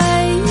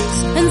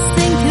eyes and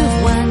think of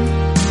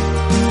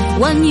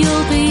when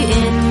you'll be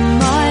in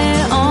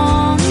my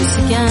arms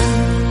again.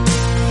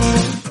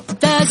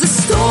 There's a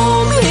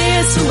storm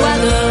here to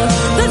weather,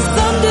 the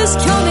thunder's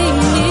coming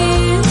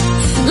near,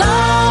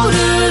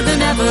 louder than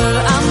ever,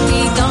 and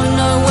we don't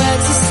know where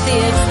to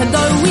steer. And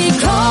though we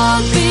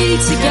can't be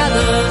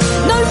together,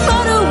 no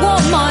matter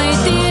what, my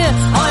dear,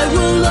 I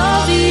will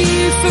love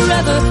you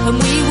forever, and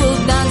we will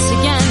dance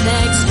again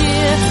next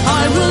year.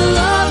 I will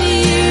love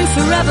you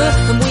forever,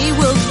 and we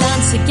will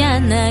dance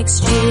again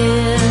next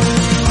year.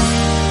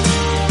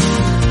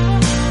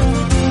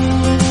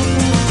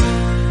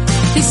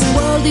 This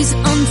world is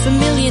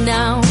unfamiliar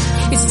now,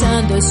 it's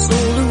turned us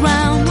all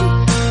around.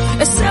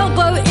 A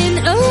sailboat in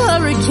a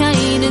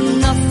hurricane and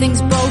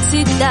nothing's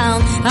bolted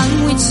down.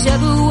 And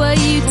whichever way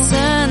you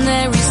turn,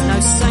 there is no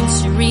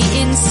sanctuary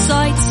in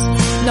sight,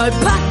 no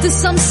path to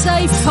some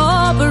safe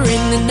harbour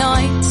in the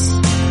night.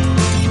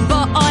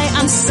 But I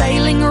am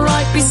sailing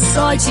right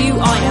beside you,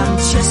 I am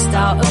just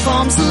out of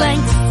arm's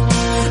length,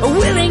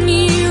 willing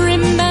you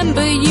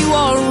remember you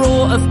are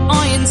raw of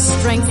iron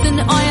strength. And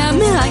I am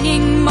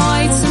hanging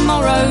my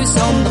tomorrows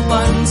on the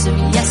bones of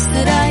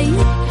yesterday,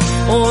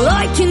 all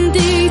I can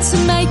do to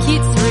make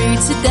it through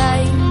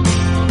today.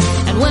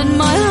 And when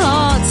my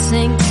heart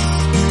sinks,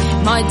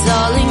 my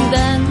darling,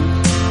 then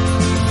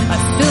I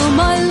fill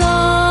my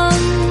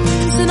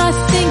lungs and I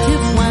think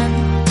of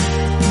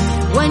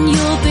when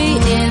you'll be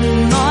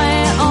in my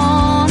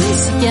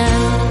arms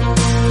again.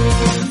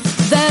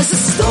 There's a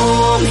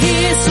storm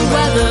here to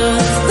weather,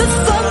 the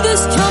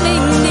thunder's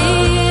coming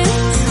near,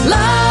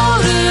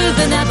 louder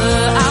than ever,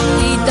 and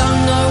we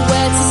don't know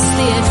where to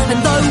steer. And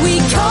though we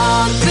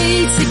can't be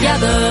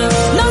together,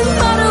 no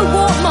matter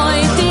what, my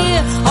dear,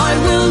 I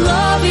will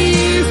love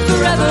you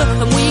forever,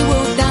 and we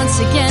will dance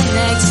again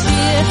next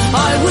year.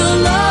 I will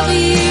love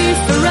you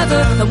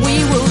forever, and we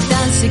will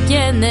dance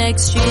again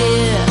next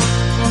year.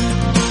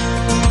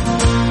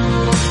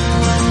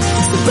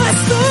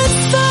 Best things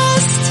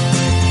first,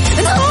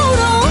 and hold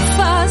on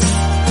fast.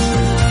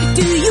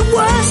 Do your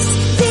worst,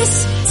 this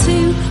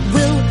too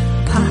will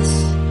pass.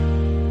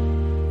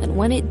 And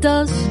when it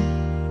does,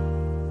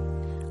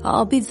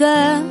 I'll be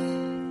there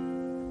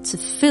to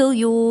fill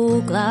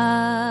your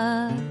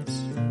glass.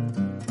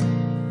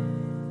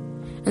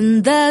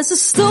 And there's a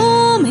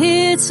storm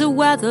here to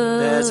weather.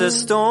 There's a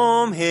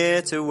storm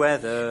here to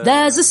weather.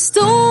 There's a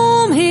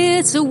storm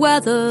here to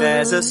weather.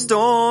 There's a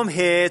storm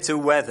here to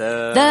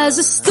weather. There's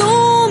a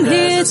storm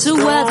here to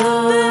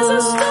weather. There's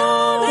a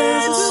storm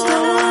here to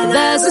weather.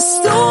 There's a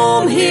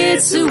storm here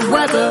to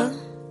weather.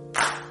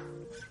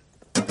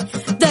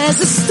 There's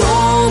a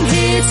storm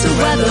here to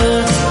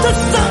weather. The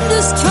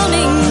thunder's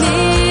coming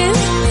near,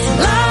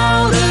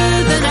 louder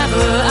than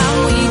ever, and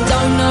we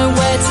don't know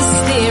where to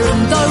steer.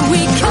 And though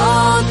we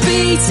can't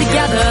be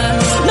together,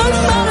 no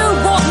matter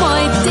what,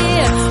 my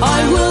dear,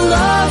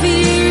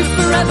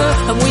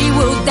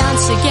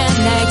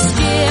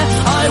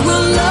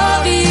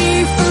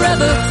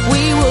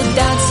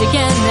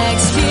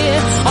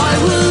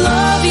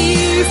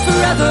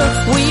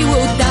 forever. We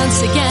will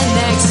dance again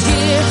next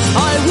year.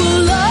 I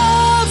will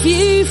love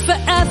you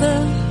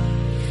forever.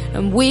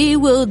 And we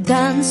will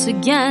dance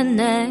again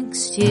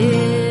next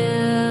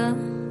year.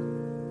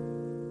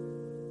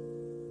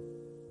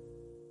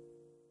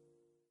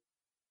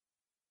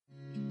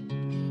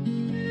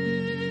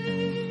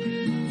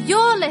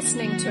 You're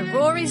listening to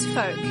Roarys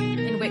Folk,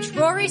 in which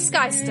Rory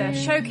Skyster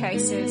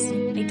showcases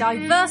a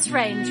diverse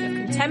range of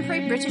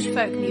contemporary British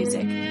folk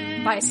music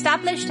by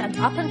established and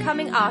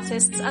up-and-coming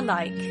artists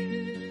alike.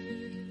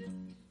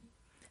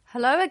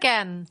 Hello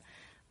again.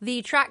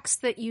 The tracks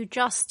that you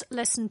just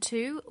listened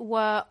to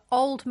were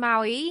Old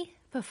Maui,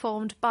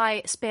 performed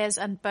by Spears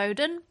and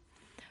Bowden,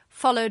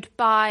 followed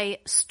by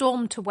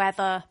Storm to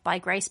Weather by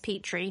Grace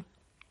Petrie.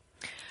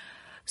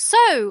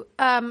 So,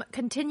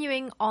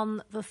 continuing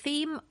on the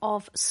theme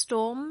of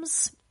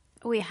storms,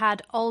 we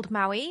had Old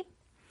Maui.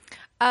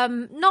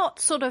 Not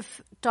sort of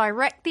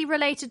directly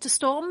related to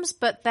storms,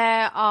 but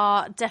there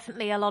are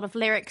definitely a lot of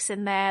lyrics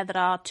in there that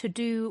are to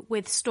do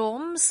with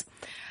storms.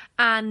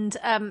 And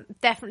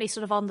definitely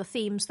sort of on the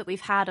themes that we've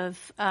had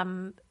of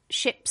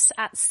ships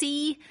at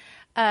sea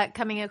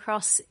coming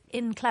across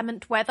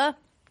inclement weather.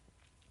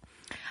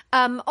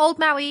 Old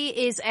Maui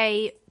is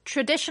a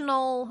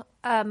traditional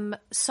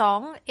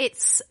song.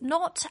 It's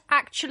not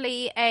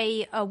actually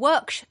a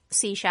work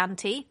sea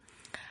shanty,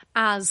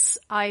 as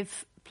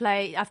I've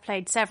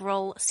played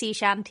several sea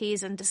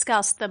shanties and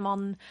discussed them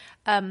on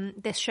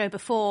this show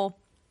before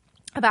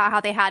about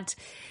how they had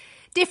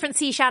different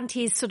sea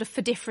shanties sort of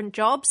for different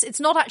jobs. It's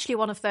not actually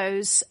one of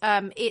those.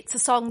 It's a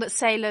song that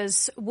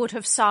sailors would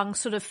have sung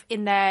sort of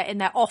in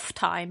their off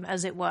time,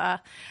 as it were.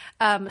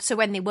 So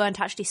when they weren't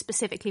actually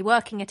specifically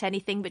working at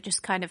anything, but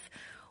just kind of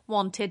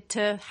wanted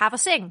to have a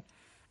sing.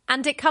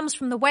 And it comes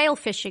from the whale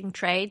fishing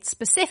trade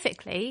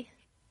specifically.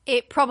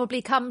 It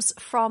probably comes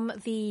from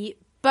the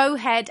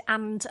bowhead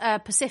and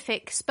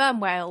Pacific sperm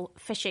whale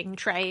fishing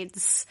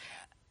trades.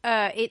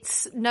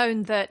 It's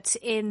known that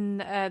in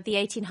the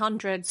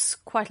 1800s,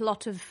 quite a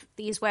lot of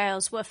these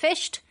whales were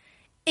fished,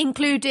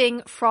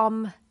 including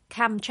from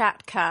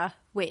Kamchatka,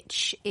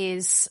 which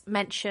is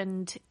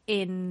mentioned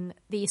in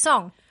the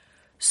song.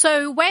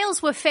 So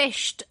whales were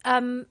fished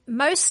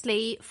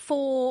mostly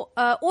for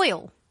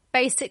oil.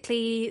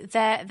 Basically,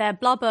 their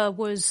blubber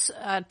was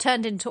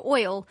turned into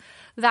oil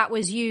that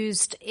was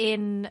used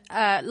in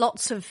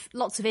lots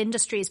of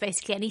industries.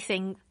 Basically,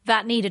 anything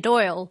that needed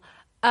oil.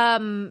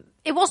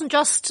 It wasn't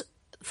just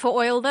for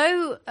oil,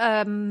 though.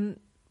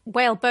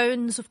 Whale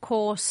bones, of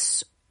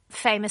course,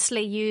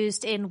 famously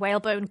used in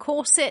whalebone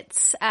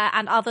corsets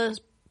and other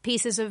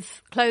pieces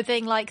of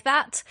clothing like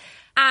that.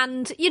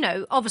 And, you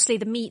know, obviously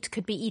the meat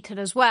could be eaten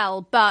as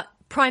well, but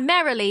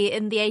primarily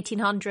in the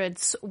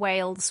 1800s,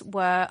 whales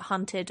were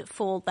hunted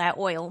for their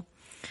oil.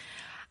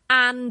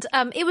 And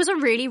it was a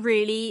really,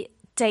 really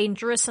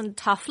dangerous and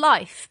tough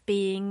life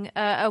being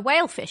a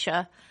whale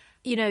fisher.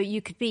 You know,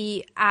 you could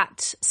be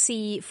at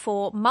sea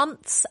for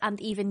months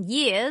and even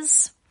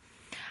years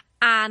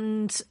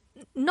and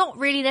not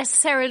really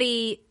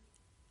necessarily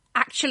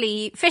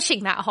actually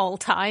fishing that whole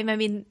time. I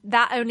mean,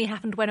 that only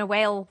happened when a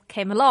whale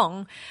came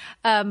along.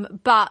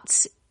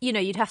 But, you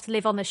know, you'd have to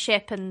live on the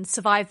ship and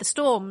survive the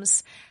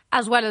storms,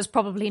 as well as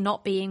probably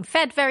not being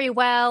fed very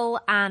well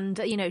and,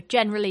 you know,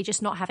 generally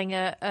just not having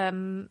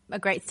a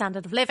great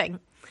standard of living.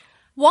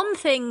 One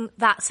thing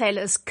that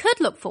sailors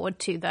could look forward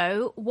to,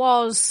 though,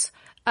 was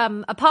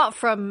apart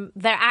from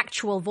their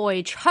actual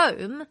voyage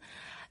home,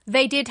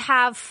 they did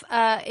have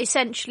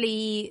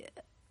essentially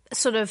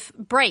sort of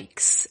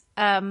breaks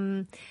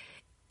in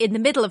the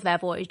middle of their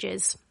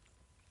voyages.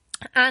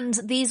 And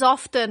these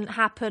often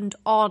happened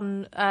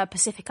on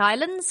Pacific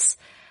islands,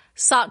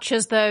 such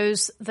as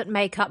those that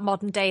make up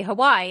modern-day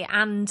Hawaii.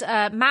 And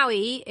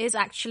Maui is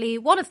actually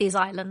one of these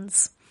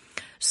islands.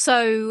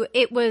 So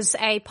it was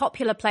a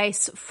popular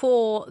place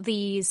for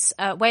these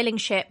whaling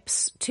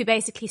ships to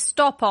basically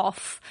stop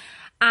off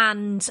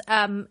and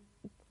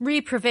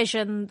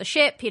reprovision the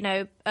ship, you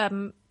know,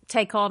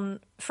 take on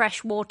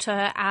fresh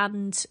water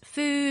and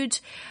food,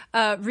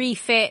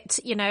 refit,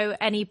 you know,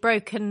 any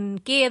broken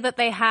gear that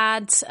they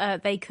had,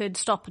 they could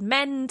stop and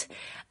mend,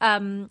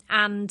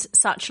 and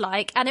such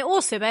like. And it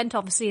also meant,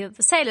 obviously, that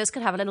the sailors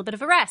could have a little bit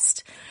of a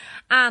rest.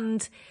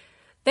 And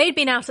they'd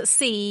been out at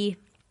sea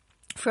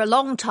for a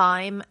long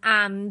time,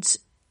 and,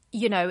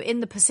 you know, in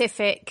the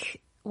Pacific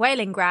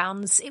whaling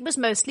grounds, it was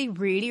mostly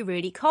really,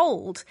 really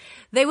cold.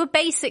 They were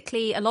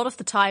basically, a lot of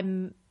the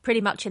time,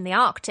 pretty much in the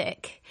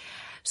Arctic.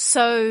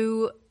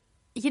 So,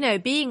 you know,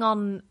 being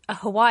on a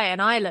Hawaiian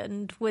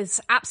island was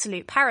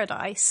absolute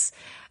paradise.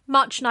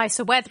 Much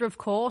nicer weather, of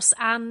course,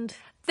 and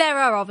there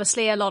are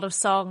obviously a lot of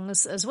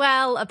songs as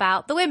well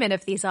about the women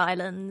of these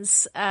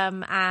islands,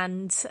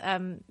 and,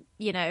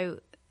 you know,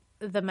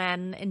 the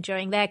men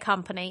enjoying their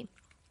company.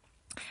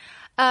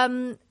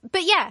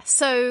 But yeah,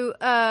 so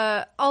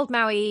Old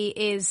Maui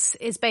is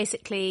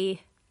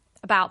basically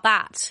about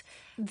that.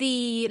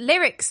 The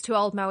lyrics to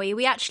Old Maui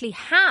we actually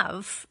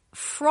have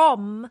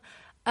from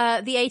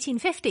the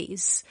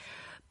 1850s,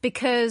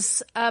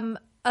 because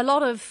a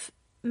lot of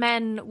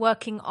men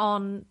working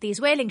on these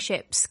whaling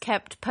ships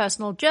kept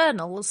personal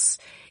journals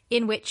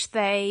in which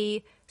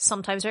they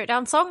sometimes wrote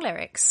down song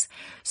lyrics.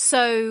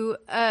 So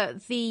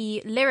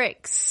the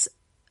lyrics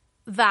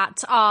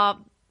that are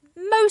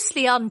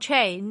mostly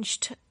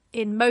unchanged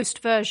in most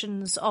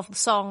versions of the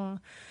song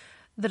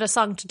that are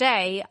sung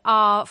today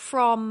are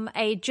from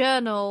a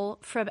journal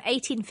from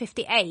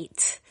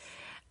 1858,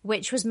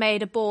 which was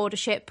made aboard a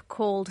ship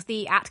called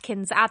the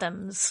Atkins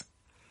Adams.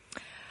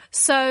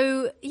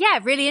 So, yeah,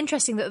 really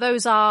interesting that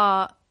those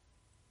are,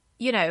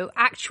 you know,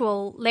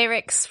 actual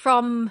lyrics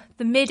from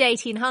the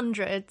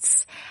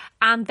mid-1800s,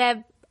 and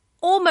they're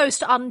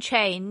almost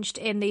unchanged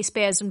in the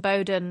Spears and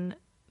Bowden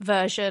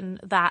version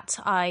that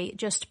I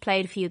just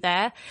played for you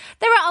there.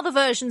 There are other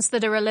versions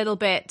that are a little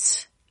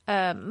bit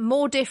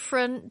more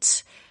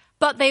different,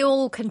 but they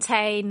all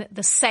contain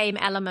the same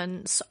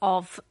elements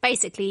of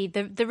basically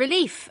the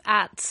relief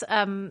at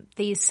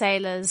these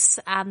sailors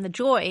and the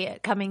joy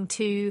at coming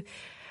to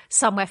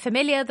somewhere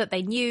familiar that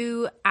they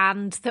knew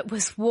and that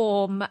was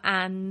warm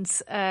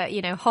and,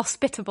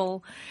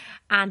 hospitable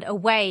and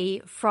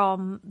away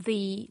from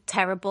the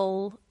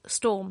terrible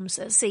storms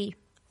at sea.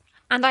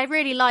 And I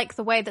really like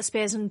the way that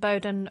Spears and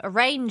Bowden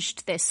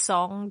arranged this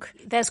song.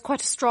 There's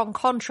quite a strong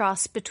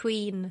contrast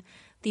between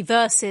the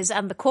verses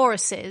and the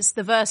choruses,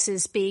 the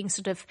verses being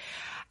sort of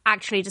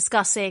actually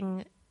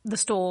discussing the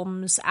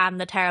storms and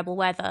the terrible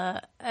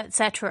weather,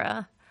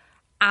 etc.,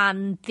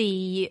 and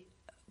the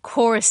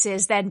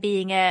choruses then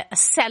being a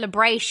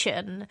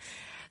celebration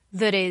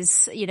that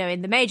is, you know,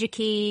 in the major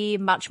key,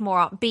 much more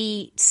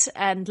upbeat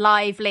and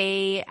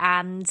lively,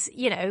 and,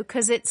 you know,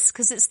 because it's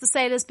the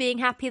sailors being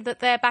happy that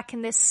they're back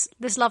in this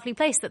lovely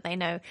place that they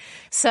know.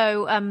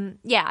 So,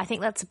 I think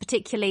that's a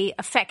particularly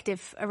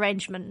effective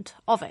arrangement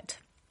of it.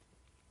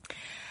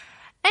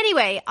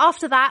 Anyway,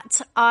 after that,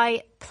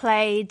 I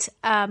played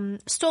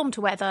Storm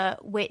to Weather,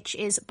 which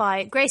is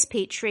by Grace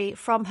Petrie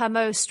from her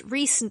most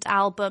recent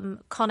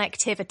album,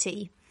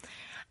 Connectivity.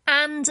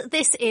 And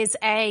this is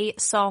a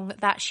song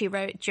that she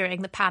wrote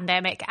during the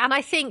pandemic, and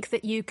I think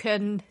that you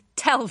can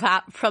tell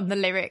that from the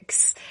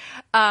lyrics,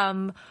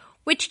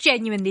 which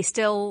genuinely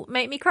still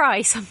make me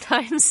cry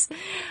sometimes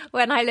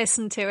when I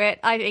listen to it.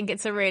 I think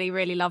it's a really,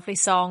 really lovely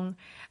song.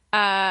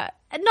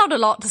 Not a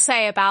lot to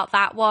say about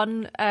that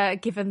one,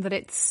 given that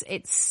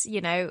it's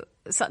you know,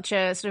 such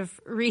a sort of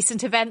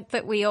recent event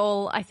that we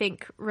all, I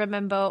think,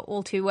 remember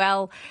all too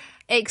well.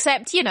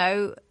 Except, you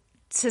know,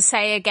 to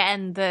say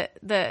again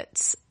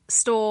that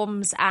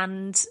storms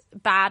and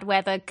bad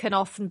weather can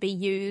often be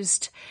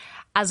used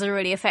as a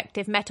really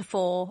effective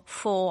metaphor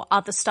for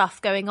other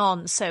stuff going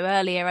on. So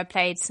earlier I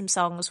played some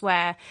songs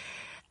where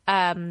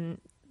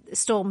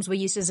storms were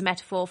used as a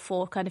metaphor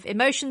for kind of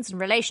emotions and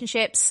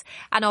relationships.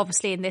 And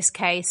obviously in this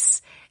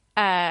case,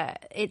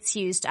 it's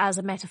used as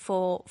a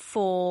metaphor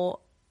for,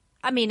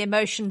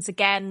 emotions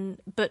again,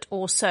 but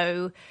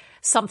also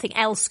something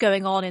else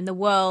going on in the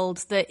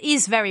world that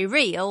is very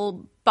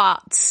real,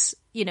 but,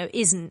 you know,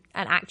 isn't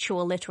an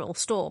actual literal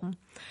storm.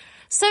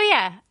 So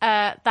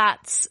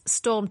that's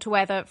Storm to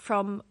Weather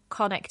from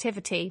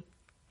Connectivity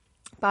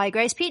by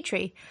Grace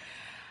Petrie.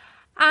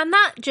 And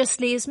that just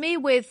leaves me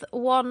with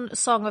one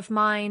song of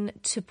mine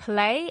to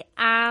play.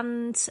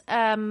 And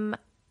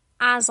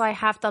as I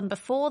have done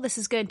before, this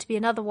is going to be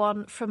another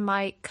one from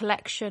my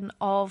collection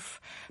of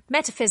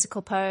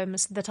metaphysical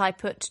poems that I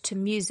put to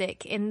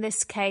music. In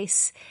this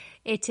case,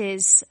 it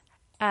is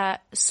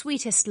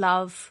Sweetest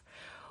Love,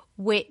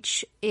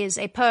 which is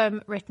a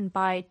poem written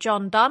by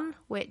John Donne,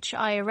 which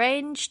I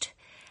arranged.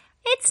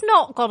 It's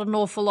not got an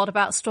awful lot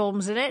about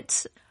storms in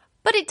it,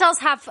 but it does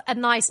have a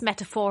nice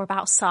metaphor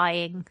about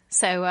sighing.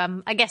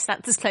 So I guess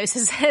that's as close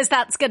as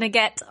that's going to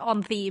get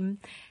on theme.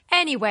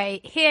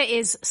 Anyway, here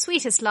is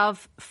Sweetest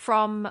Love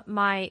from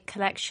my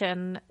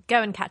collection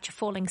Go and Catch a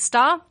Falling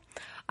Star.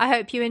 I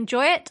hope you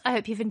enjoy it. I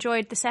hope you've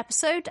enjoyed this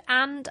episode,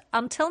 and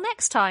until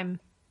next time.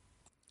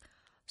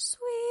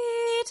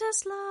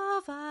 Sweetest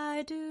love,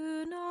 I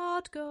do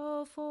not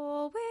go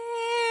for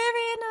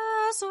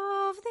weariness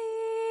of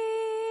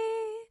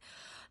thee,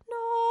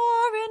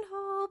 nor in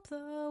hope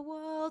the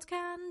world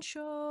can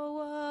show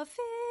a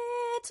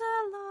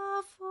fitter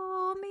love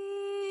for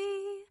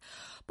me.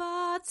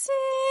 But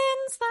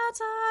since that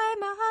I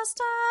must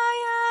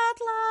die at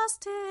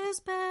last, 'tis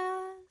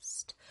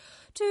best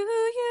to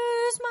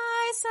use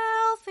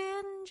myself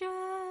in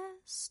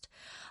jest,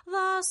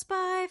 thus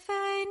by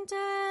faint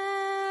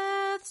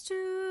deaths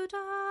to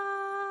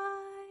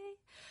die.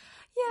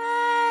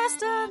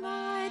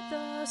 Yesternight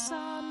the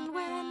sun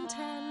went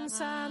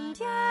hence, and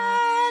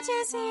yet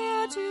is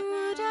here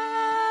today.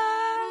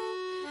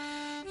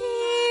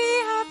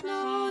 He hath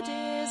no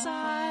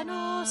design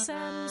or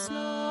sense,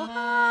 nor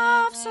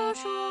half so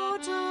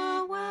short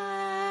a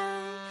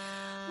way.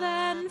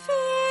 Then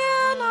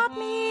fear not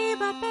me,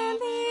 but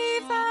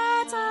believe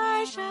that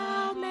I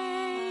shall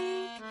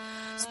make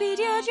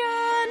speedier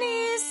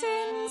journeys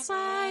since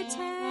I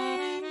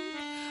take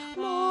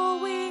more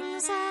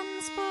wings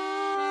and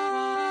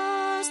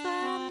spurs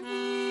than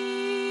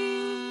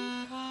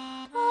he.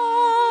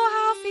 Oh,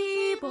 how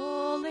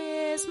feeble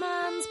is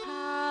man's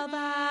power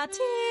that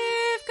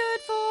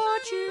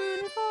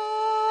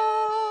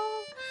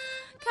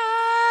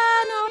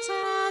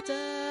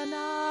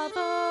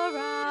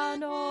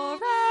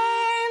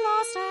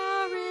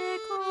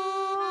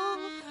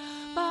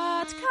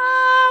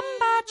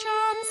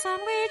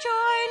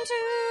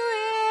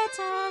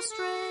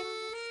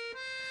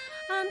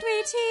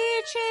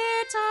teach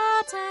it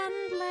art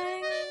and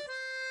length,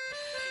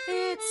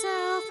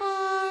 itself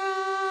for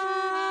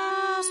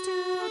us to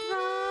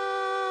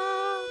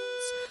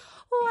advance.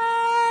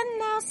 When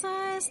thou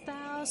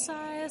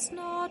sighest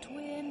not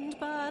wind,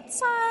 but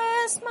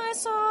sighest my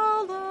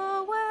soul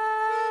away.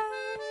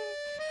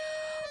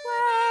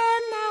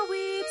 When thou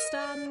weepst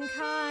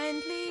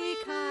unkindly,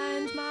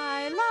 kind,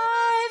 my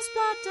life's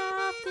blood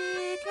doth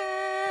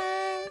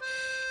decay.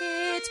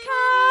 It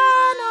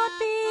cannot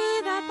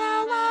be that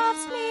thou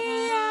lovest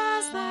me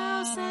as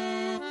thou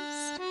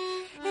sayest,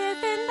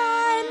 if in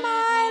thine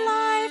my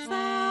life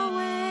thou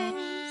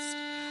waste.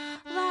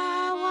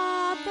 Thou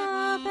art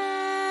the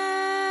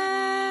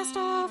best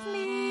of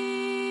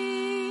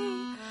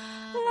me.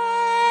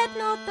 Let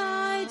not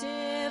thy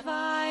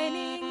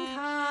divining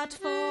heart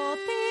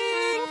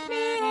forethink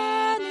me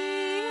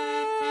any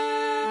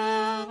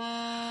ill.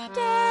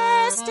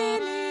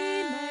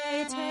 Destiny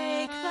may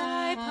take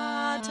thy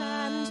part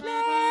and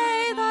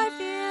may thy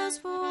fears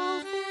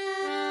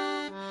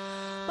fulfill,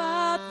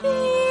 but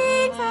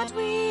think that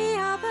we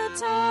are but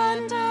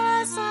turned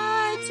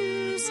aside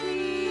to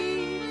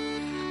sleep,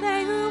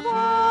 they who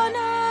warn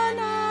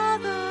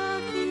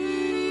another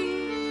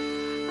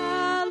keep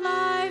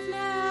alive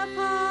ne'er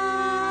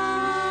parted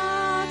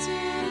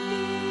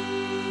be.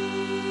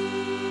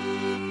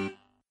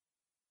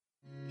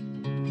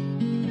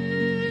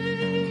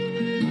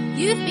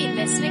 You've been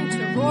listening to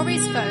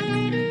Roarys Folk.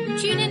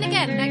 Tune in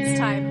again next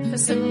time for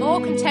some more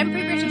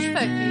contemporary British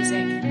folk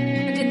music.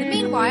 And in the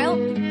meanwhile,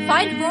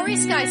 find Rory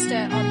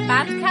Skyster on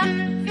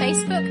Bandcamp,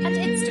 Facebook and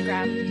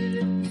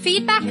Instagram.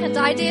 Feedback and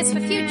ideas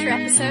for future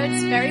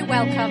episodes very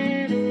welcome.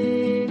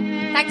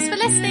 Thanks for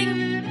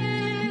listening.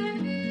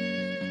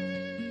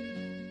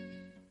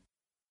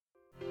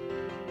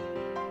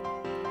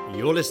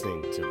 You're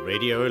listening to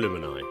Radio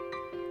Illumini,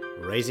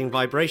 raising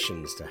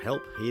vibrations to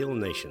help heal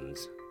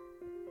nations.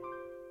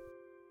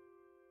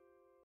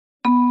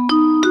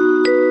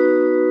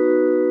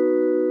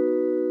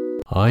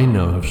 I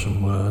know of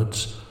some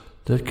words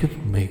that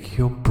could make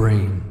your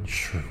brain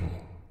shrivel.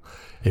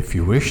 If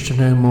you wish to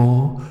know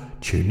more,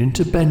 tune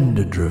into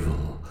Bender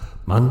Drivel,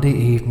 Monday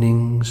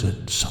evenings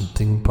at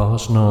something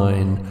past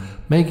 9,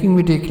 making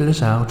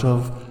ridiculous out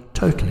of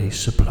totally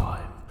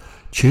sublime.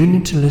 Tune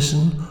in to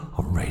listen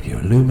on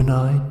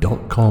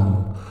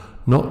radioillumini.com,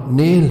 not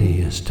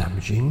nearly as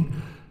damaging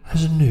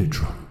as a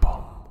neutron bomb.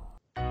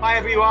 Hi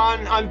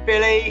everyone, I'm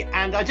Billy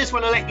and I just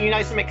want to let you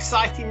know some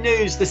exciting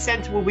news. The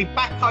centre will be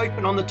back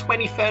open on the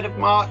 23rd of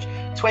March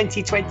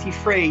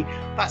 2023.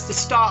 That's the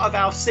start of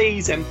our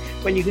season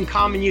when you can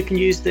come and you can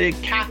use the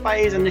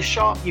cafes and the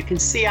shop. You can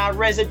see our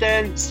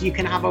residents, you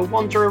can have a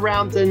wander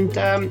around, and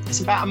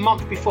it's about a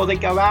month before they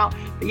go out.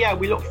 But yeah,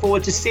 we look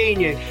forward to seeing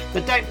you.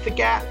 But don't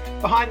forget,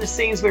 behind the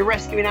scenes we're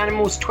rescuing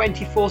animals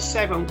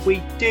 24/7. We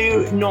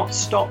do not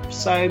stop,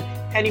 so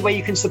any way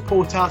you can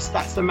support us,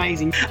 that's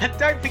amazing. And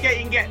don't forget,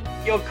 you can get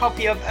your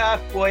copy of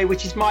Earth Boy,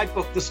 which is my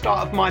book, the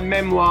start of my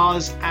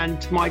memoirs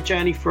and my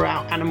journey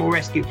throughout animal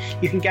rescue.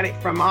 You can get it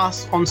from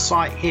us on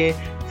site here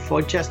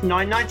for just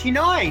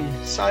 $9.99.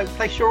 So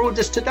place your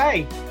orders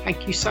today.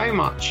 Thank you so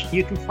much.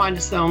 You can find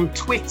us on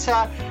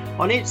Twitter,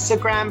 on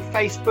Instagram,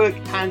 Facebook,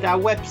 and our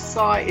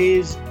website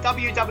is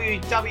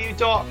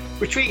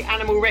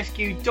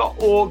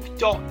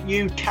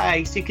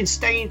www.retreatanimalrescue.org.uk. So you can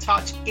stay in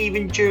touch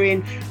even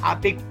during our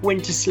big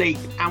winter sleep,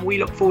 and we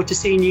look forward to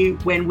seeing you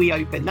when we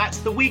open. That's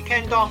the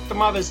weekend after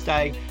Mother's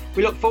Day.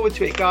 We look forward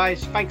to it,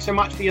 guys. Thanks so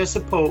much for your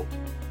support.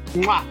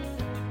 Mwah.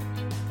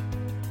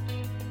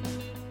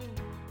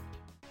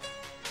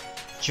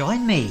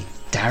 Join me,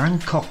 Darren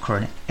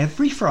Cochrane,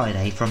 every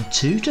Friday from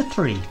 2 to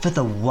 3 for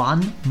the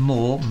 1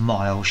 More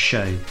Mile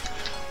show.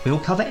 We'll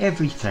cover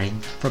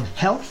everything from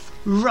health,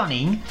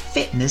 running,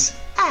 fitness,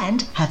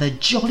 and have a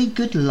jolly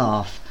good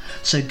laugh.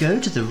 So go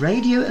to the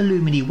Radio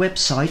Illumini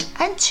website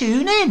and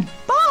tune in.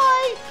 Bye!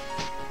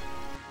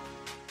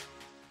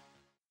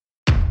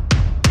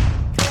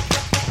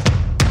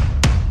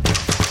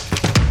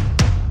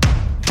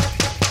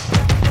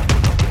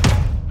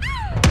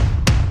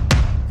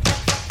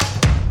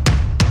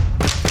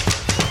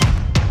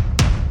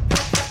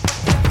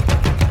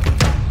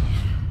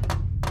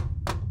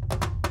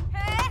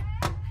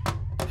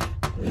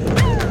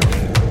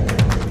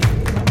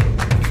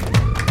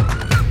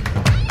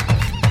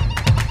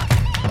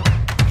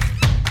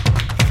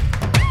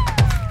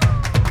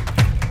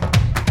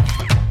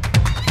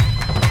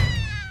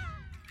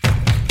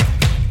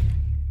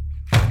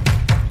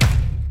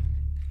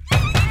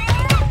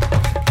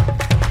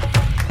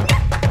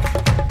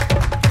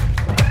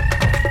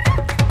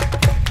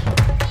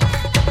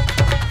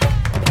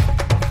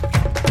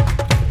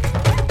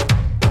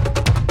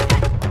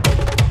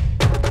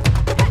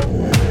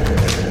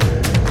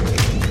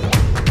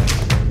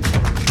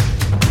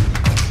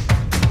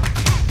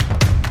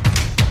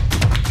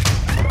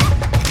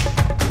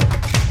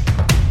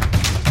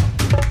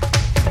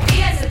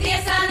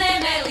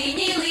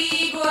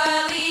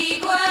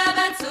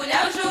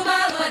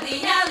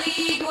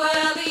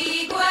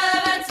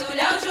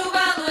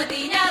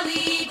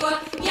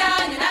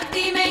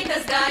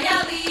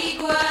 Gāja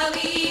līgo,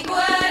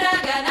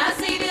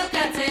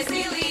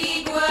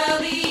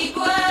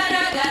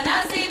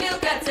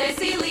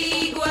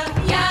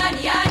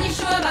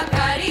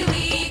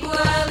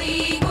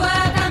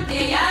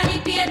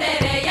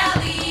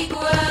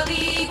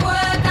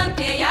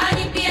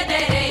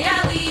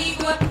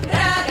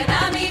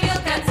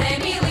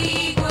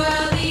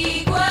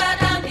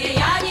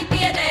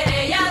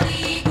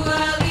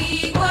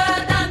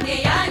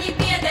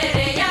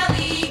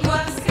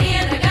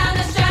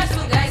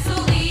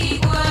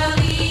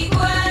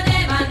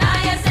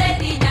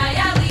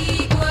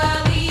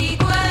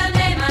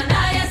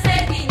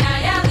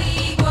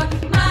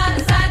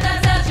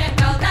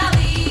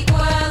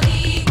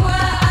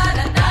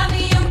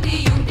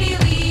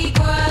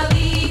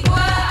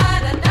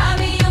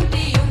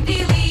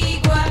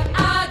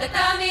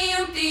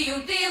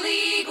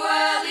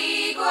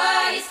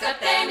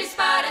 Izskaptēmis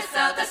pāres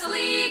celtas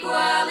līgo,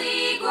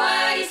 līgo,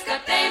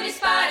 izskaptēmis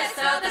pāres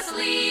celtas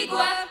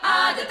līgo,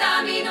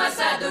 ādatām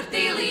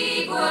nosadurti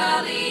līgo,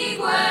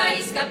 līgo,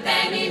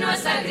 izskaptēmi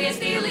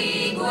nosagriezti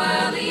līgo,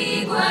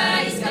 līgo,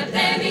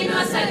 izskaptēmi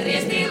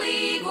nosagriezti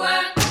līgo.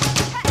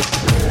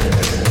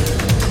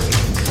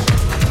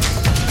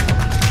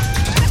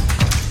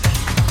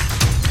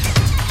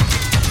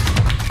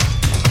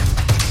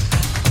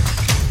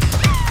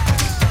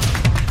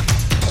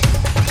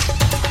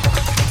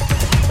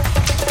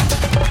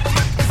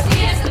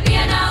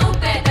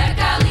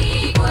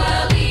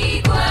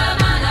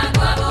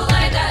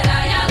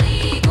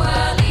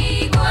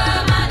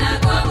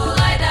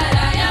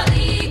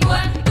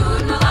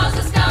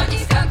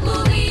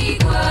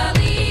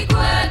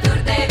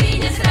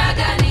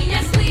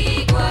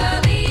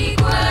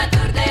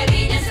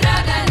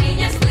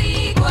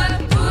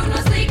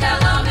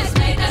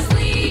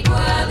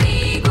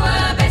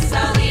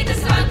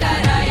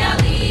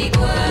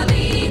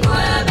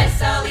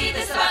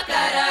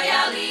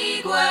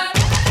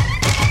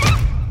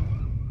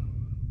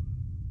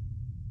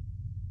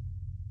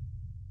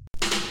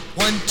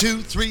 1,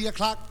 2, 3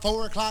 o'clock,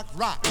 4 o'clock,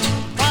 rock.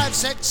 5,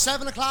 6,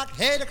 7 o'clock,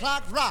 8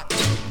 o'clock, rock.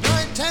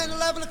 9, 10,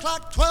 11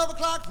 o'clock, 12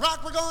 o'clock,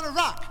 rock. We're gonna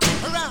rock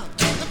around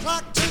the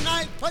clock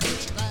tonight.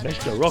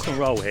 Mr. Rock and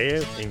Roll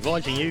here,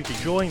 inviting you to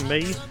join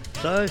me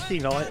Thursday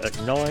night at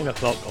 9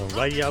 o'clock on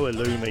Radio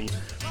Illumi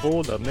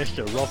for the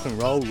Mr. Rock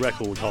and Roll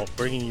Record Hop,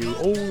 bringing you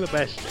all the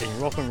best in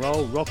rock and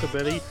roll,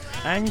 rockabilly,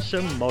 and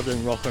some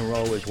modern rock and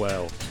roll as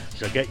well.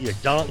 So get your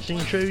dancing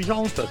shoes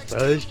on for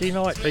Thursday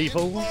night,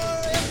 people.